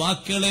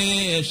യുവാക്കളെ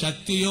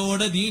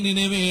ശക്തിയോടെ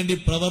ദീനിന് വേണ്ടി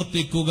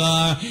പ്രവർത്തിക്കുക,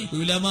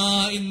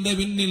 ഉലമാഇന്റെ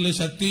പിന്നിൽ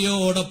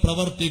ശക്തിയോടെ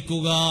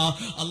പ്രവർത്തിക്കുക.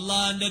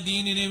 അള്ളാന്റെ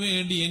ദീനിന്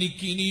വേണ്ടി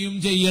എനിക്ക് ഇനിയും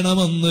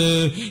ചെയ്യണമെന്ന്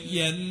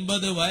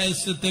 80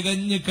 വയസ്സ്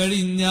തികഞ്ഞു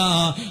കഴിഞ്ഞ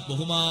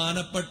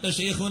ബഹുമാനപ്പെട്ട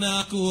ശൈഖുനാ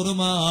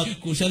കൂറുമാ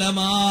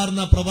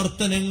കുശലമാർന്ന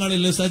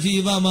പ്രവർത്തനങ്ങളിൽ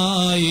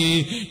സജീവമായി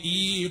ഈ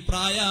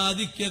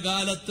പ്രായാധിക്യ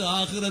കാലത്ത്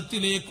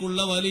ആഖിറത്തിലേക്കുള്ള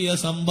വലിയ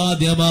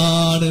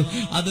സമ്പാദ്യമാണ്.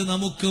 അത്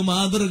നമുക്ക്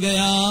മാതൃകയാണ്.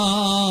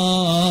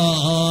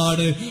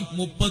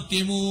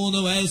 33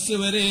 വയസ്സ്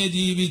വരെ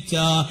ജീവിച്ച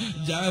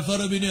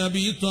ജഅഫർ ബിൻ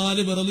അബീ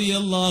ത്വാലിബ്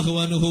റളിയല്ലാഹു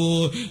അൻഹു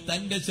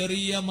തന്റെ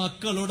ചെറിയ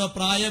മക്കളുടെ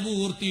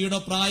പ്രായപൂർത്തിയുടെ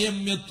പ്രായം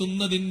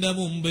എത്തുന്നതിന്റെ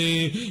മുമ്പ്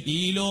ഈ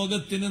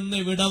ലോകത്ത് നിന്ന്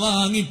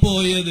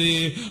വിടവാങ്ങിപ്പോയത്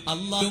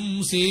അല്ലാഹും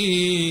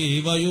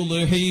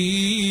സീവയുൽഹി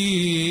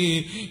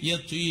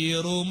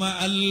യതീറു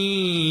മഅൽ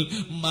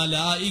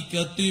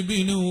മലായികത്തി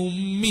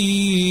ബിനുമ്മി.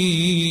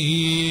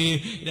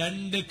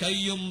 2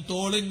 കൈയും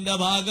തോളിന്റെ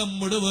ഭാഗം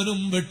മുഴുവനും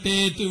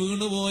വെട്ടേറ്റ്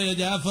വീണുപോയ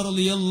ജാഫർ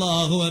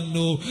റളിയല്ലാഹു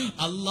അൻഹു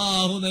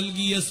അല്ലാഹു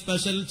നൽകിയ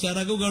സ്പെഷ്യൽ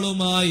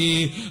ചിറകുകളുമായി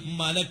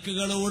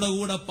മലക്കുകളുടെ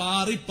കൂടെ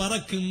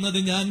പാറിപ്പറക്കുന്നത്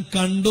ഞാൻ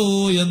കണ്ടു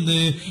എന്ന്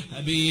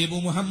ഹബീബ്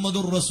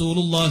മുഹമ്മദുർ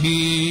റസൂലുള്ളാഹി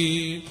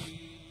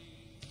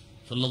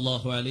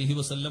സ്വല്ലല്ലാഹു അലൈഹി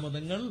വസല്ലം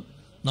തങ്ങൾ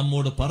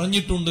നമ്മോട്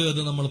പറഞ്ഞിട്ടുണ്ട്.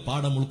 അത് നമ്മൾ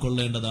പാഠം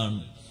ഉൾക്കൊള്ളേണ്ടതാണ്.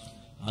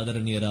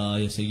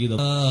 ആദരണീയരായ സയ്യിദ്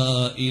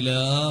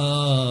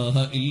ഇലാഹ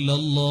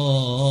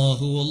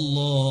ഇല്ലല്ലാഹു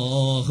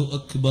വല്ലാഹു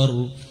അക്ബർ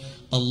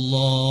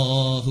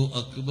അല്ലാഹു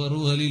അക്ബർ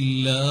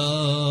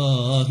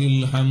വലില്ലാഹിൽ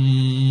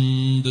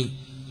ഹംദ്.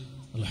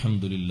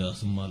 അൽഹംദുലില്ലാഹ്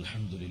സുമ്മ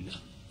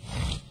അൽഹംദുലില്ലാഹ്.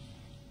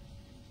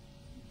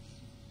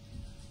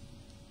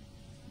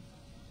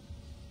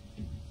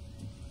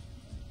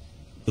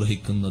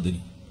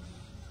 അനുഗ്രഹിക്കുന്നതിന്,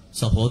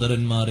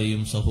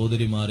 സഹോദരന്മാരെയും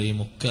സഹോദരിമാരെയും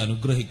ഒക്കെ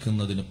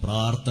അനുഗ്രഹിക്കുന്നതിന്,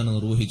 പ്രാർത്ഥന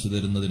നിർവഹിച്ചു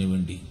തരുന്നതിന്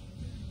വേണ്ടി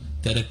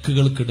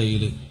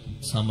തിരക്കുകൾക്കിടയിൽ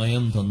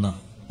സമയം തന്ന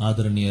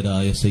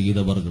ആദരണീയരായ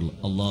സയ്യിദവർകൾ,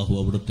 അള്ളാഹു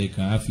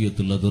അവിടുത്തേക്ക്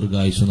ആഫിയത്തുള്ള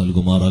ദീർഘായുസ്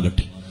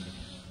നൽകുമാറാകട്ടെ.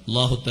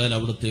 അള്ളാഹു തആല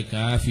അവിടുത്തേക്ക്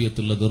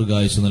ആഫിയത്തുള്ള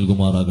ദീർഘായുസ്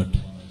നൽകുമാറാകട്ടെ.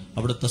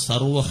 അവിടുത്തെ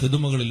സർവ്വ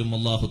ഹിദ്മകളിലും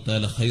അള്ളാഹു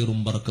തആല ഖൈറും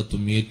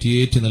ബറക്കത്തും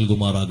ഏറ്റിയേറ്റി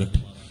നൽകുമാറാകട്ടെ.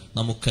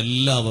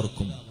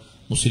 നമുക്കെല്ലാവർക്കും,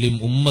 മുസ്ലിം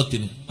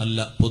ഉമ്മത്തിന് അല്ല,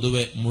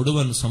 പൊതുവെ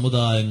മുഴുവൻ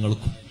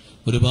സമുദായങ്ങൾക്കും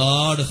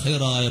ഒരുപാട്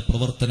ഖൈറായ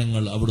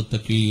പ്രവർത്തനങ്ങൾ അവിടുത്തെ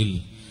കീഴിൽ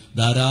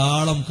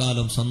ധാരാളം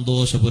കാലം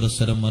സന്തോഷ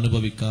പുരസ്സരം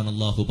അനുഭവിക്കാൻ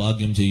അള്ളാഹു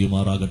ഭാഗ്യം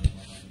ചെയ്യുമാറാകട്ടെ.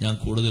 ഞാൻ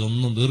കൂടുതൽ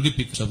ഒന്നും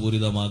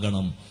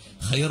ദീർഘിപ്പിക്കപൂരിതമാകണം.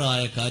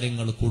 ഖൈറായ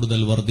കാര്യങ്ങൾ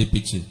കൂടുതൽ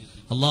വർദ്ധിപ്പിച്ച്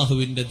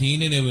അള്ളാഹുവിന്റെ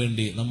ദീനിന്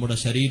വേണ്ടി നമ്മുടെ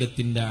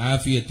ശരീരത്തിന്റെ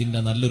ആഫിയത്തിന്റെ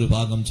നല്ലൊരു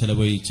ഭാഗം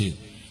ചെലവഴിച്ച്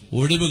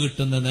ഒഴിവ്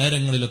കിട്ടുന്ന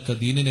നേരങ്ങളിലൊക്കെ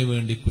ദീനിന്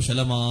വേണ്ടി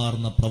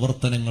കുശലമാർന്ന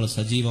പ്രവർത്തനങ്ങൾ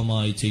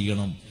സജീവമായി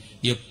ചെയ്യണം.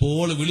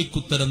 എപ്പോൾ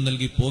വിളിക്കുത്തരം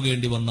നൽകി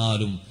പോകേണ്ടി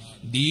വന്നാലും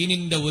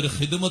ദീനിന്റെ ഒരു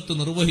ഖിദ്മത്ത്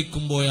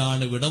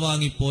നിർവഹിക്കുമ്പോഴാണ്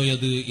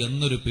വിടവാങ്ങിപ്പോയത്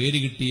എന്നൊരു പേര്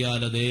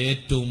കിട്ടിയാൽ അത്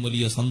ഏറ്റവും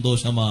വലിയ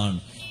സന്തോഷമാണ്.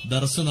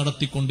 ദർസ്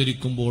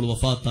നടത്തിക്കൊണ്ടിരിക്കുമ്പോൾ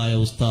വഫാത്തായ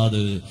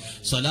ഉസ്താദ്,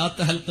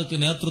 സ്വലാത്ത് ഹൽക്കത്ത്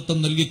നേതൃത്വം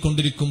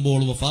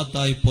നൽകിക്കൊണ്ടിരിക്കുമ്പോൾ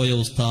വഫാത്തായി പോയ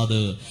ഉസ്താദ്,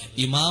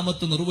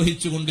 ഇമാമത്ത്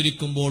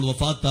നിർവഹിച്ചുകൊണ്ടിരിക്കുമ്പോൾ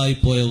വഫാത്തായി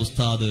പോയ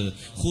ഉസ്താദ്,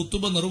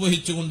 ഖുതുബ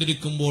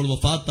നിർവഹിച്ചുകൊണ്ടിരിക്കുമ്പോൾ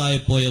വഫാത്തായി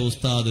പോയ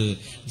ഉസ്താദ്,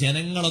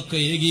 ജനങ്ങളൊക്കെ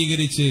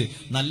ഏകീകരിച്ച്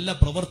നല്ല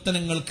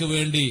പ്രവർത്തനങ്ങൾക്ക്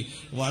വേണ്ടി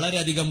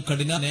വളരെയധികം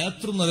കഠിന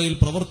നേതൃനിരയിൽ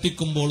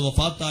പ്രവർത്തിക്കുമ്പോൾ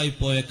വഫാത്തായി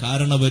പോയ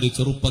കാരണവര്,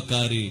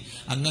 ചെറുപ്പക്കാര്,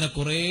 അങ്ങനെ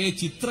കുറെ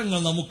ചിത്രങ്ങൾ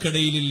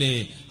നമുക്കിടയിലില്ലേ.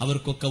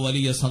 അവർക്കൊക്കെ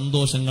വലിയ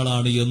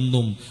സന്തോഷങ്ങളാണ്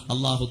എന്നും.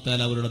 അള്ളാഹു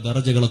തആല അവരുടെ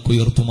ദറജകളൊക്കെ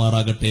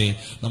ഉയർത്തുമാറാകട്ടെ.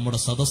 നമ്മുടെ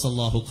സദസ്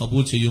അല്ലാഹു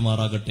ഖബൂൽ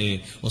ചെയ്യുമാറാകട്ടെ.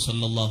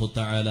 വസല്ലല്ലാഹു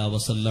തആല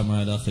വസല്ലമ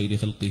അലാ ഖൈരി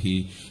ഖൽഖിഹി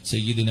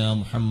സയ്യിദിനാ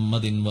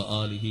മുഹമ്മദിൻ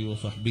വആലിഹി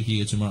വസഹ്ബിഹി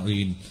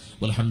അജ്മഈൻ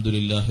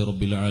വൽഹംദുലില്ലാഹി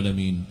റബ്ബിൽ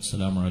ആലമീൻ.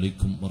 അസ്സലാമു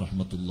അലൈക്കും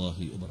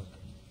വറഹ്മത്തുള്ളാഹി വബറകാതുഹു.